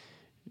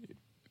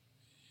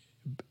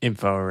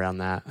info around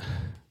that?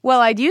 Well,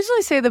 I'd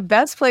usually say the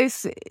best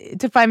place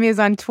to find me is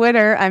on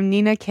Twitter. I'm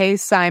Nina K.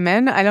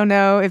 Simon. I don't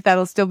know if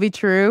that'll still be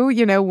true,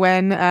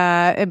 when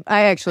I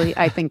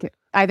think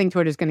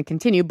Twitter's going to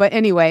continue. But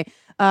anyway,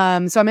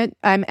 so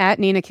I'm at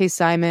Nina K.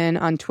 Simon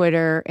on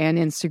Twitter and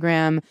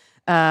Instagram.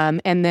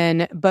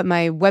 But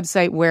my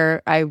website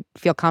where I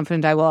feel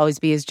confident I will always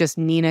be is just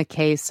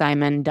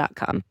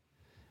ninaksimon.com.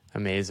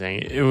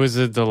 Amazing. It was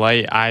a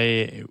delight.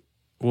 I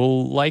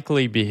will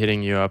likely be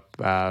hitting you up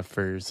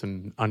for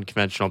some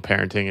unconventional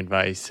parenting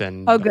advice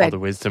and all the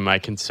wisdom I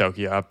can soak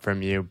you up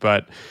from you.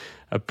 But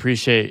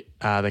appreciate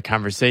the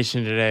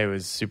conversation today. It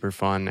was super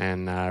fun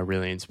and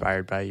really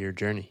inspired by your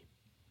journey.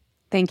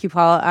 Thank you,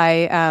 Paul.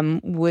 I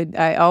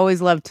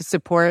always love to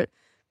support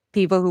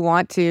people who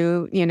want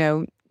to,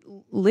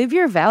 live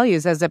your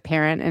values as a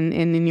parent and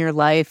in your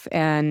life.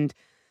 And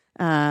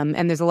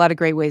there's a lot of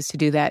great ways to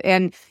do that.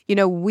 And,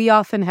 we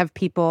often have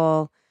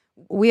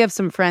we have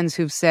some friends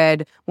who've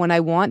said, when I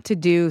want to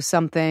do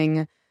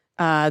something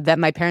that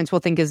my parents will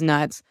think is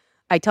nuts,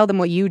 I tell them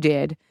what you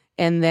did.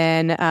 And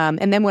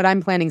then what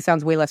I'm planning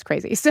sounds way less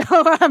crazy. So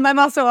I'm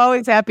also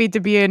always happy to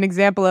be an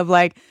example of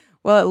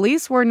well, at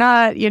least we're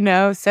not,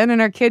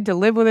 sending our kid to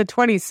live with a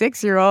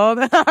 26-year-old.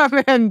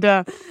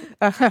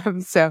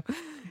 So,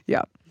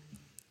 yeah.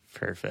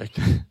 Perfect.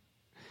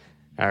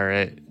 All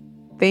right.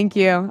 Thank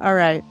you. All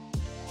right.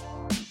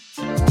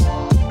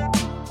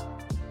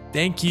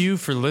 Thank you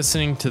for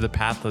listening to The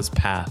Pathless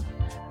Path.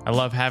 I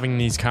love having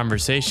these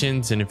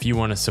conversations, and if you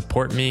want to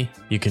support me,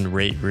 you can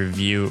rate,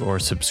 review, or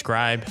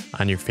subscribe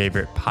on your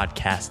favorite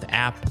podcast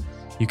app.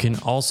 You can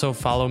also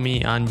follow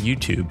me on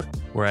YouTube,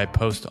 where I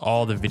post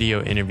all the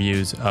video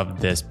interviews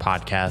of this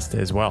podcast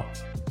as well.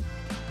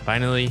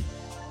 Finally,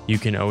 you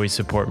can always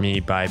support me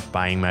by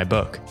buying my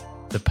book,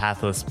 The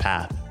Pathless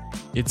Path.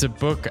 It's a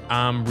book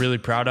I'm really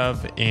proud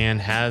of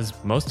and has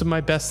most of my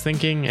best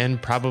thinking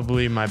and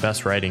probably my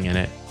best writing in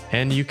it.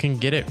 And you can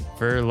get it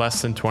for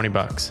less than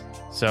 $20.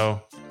 So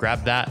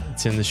grab that.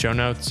 It's in the show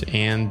notes.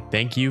 And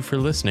thank you for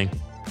listening.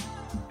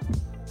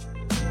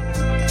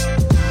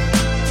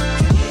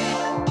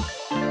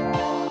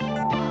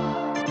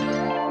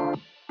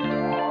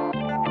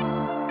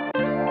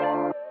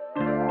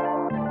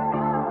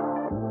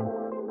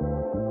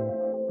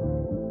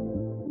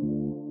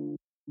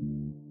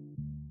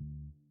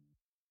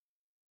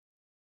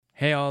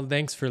 Hey all,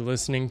 thanks for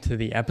listening to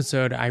the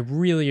episode. I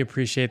really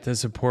appreciate the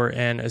support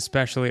and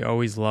especially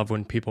always love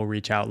when people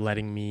reach out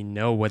letting me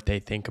know what they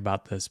think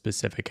about the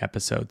specific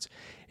episodes.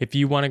 If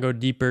you want to go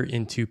deeper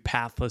into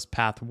Pathless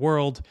Path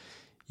world,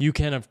 you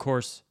can of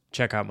course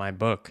check out my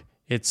book.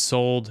 It's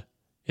sold.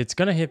 It's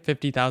going to hit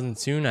 50,000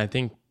 soon. I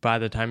think by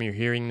the time you're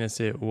hearing this,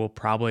 it will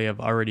probably have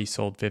already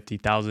sold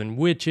 50,000,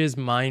 which is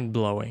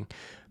mind-blowing.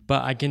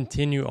 But I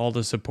continue all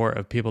the support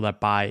of people that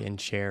buy and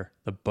share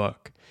the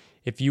book.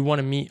 If you want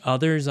to meet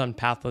others on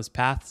Pathless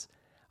Paths,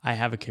 I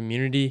have a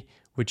community,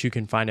 which you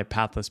can find at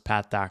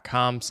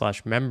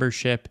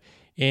pathlesspath.com/membership.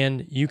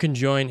 And you can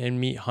join and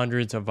meet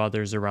hundreds of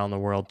others around the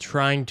world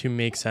trying to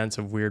make sense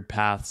of weird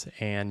paths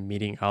and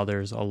meeting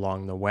others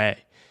along the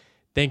way.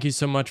 Thank you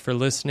so much for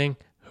listening.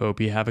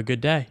 Hope you have a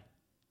good day.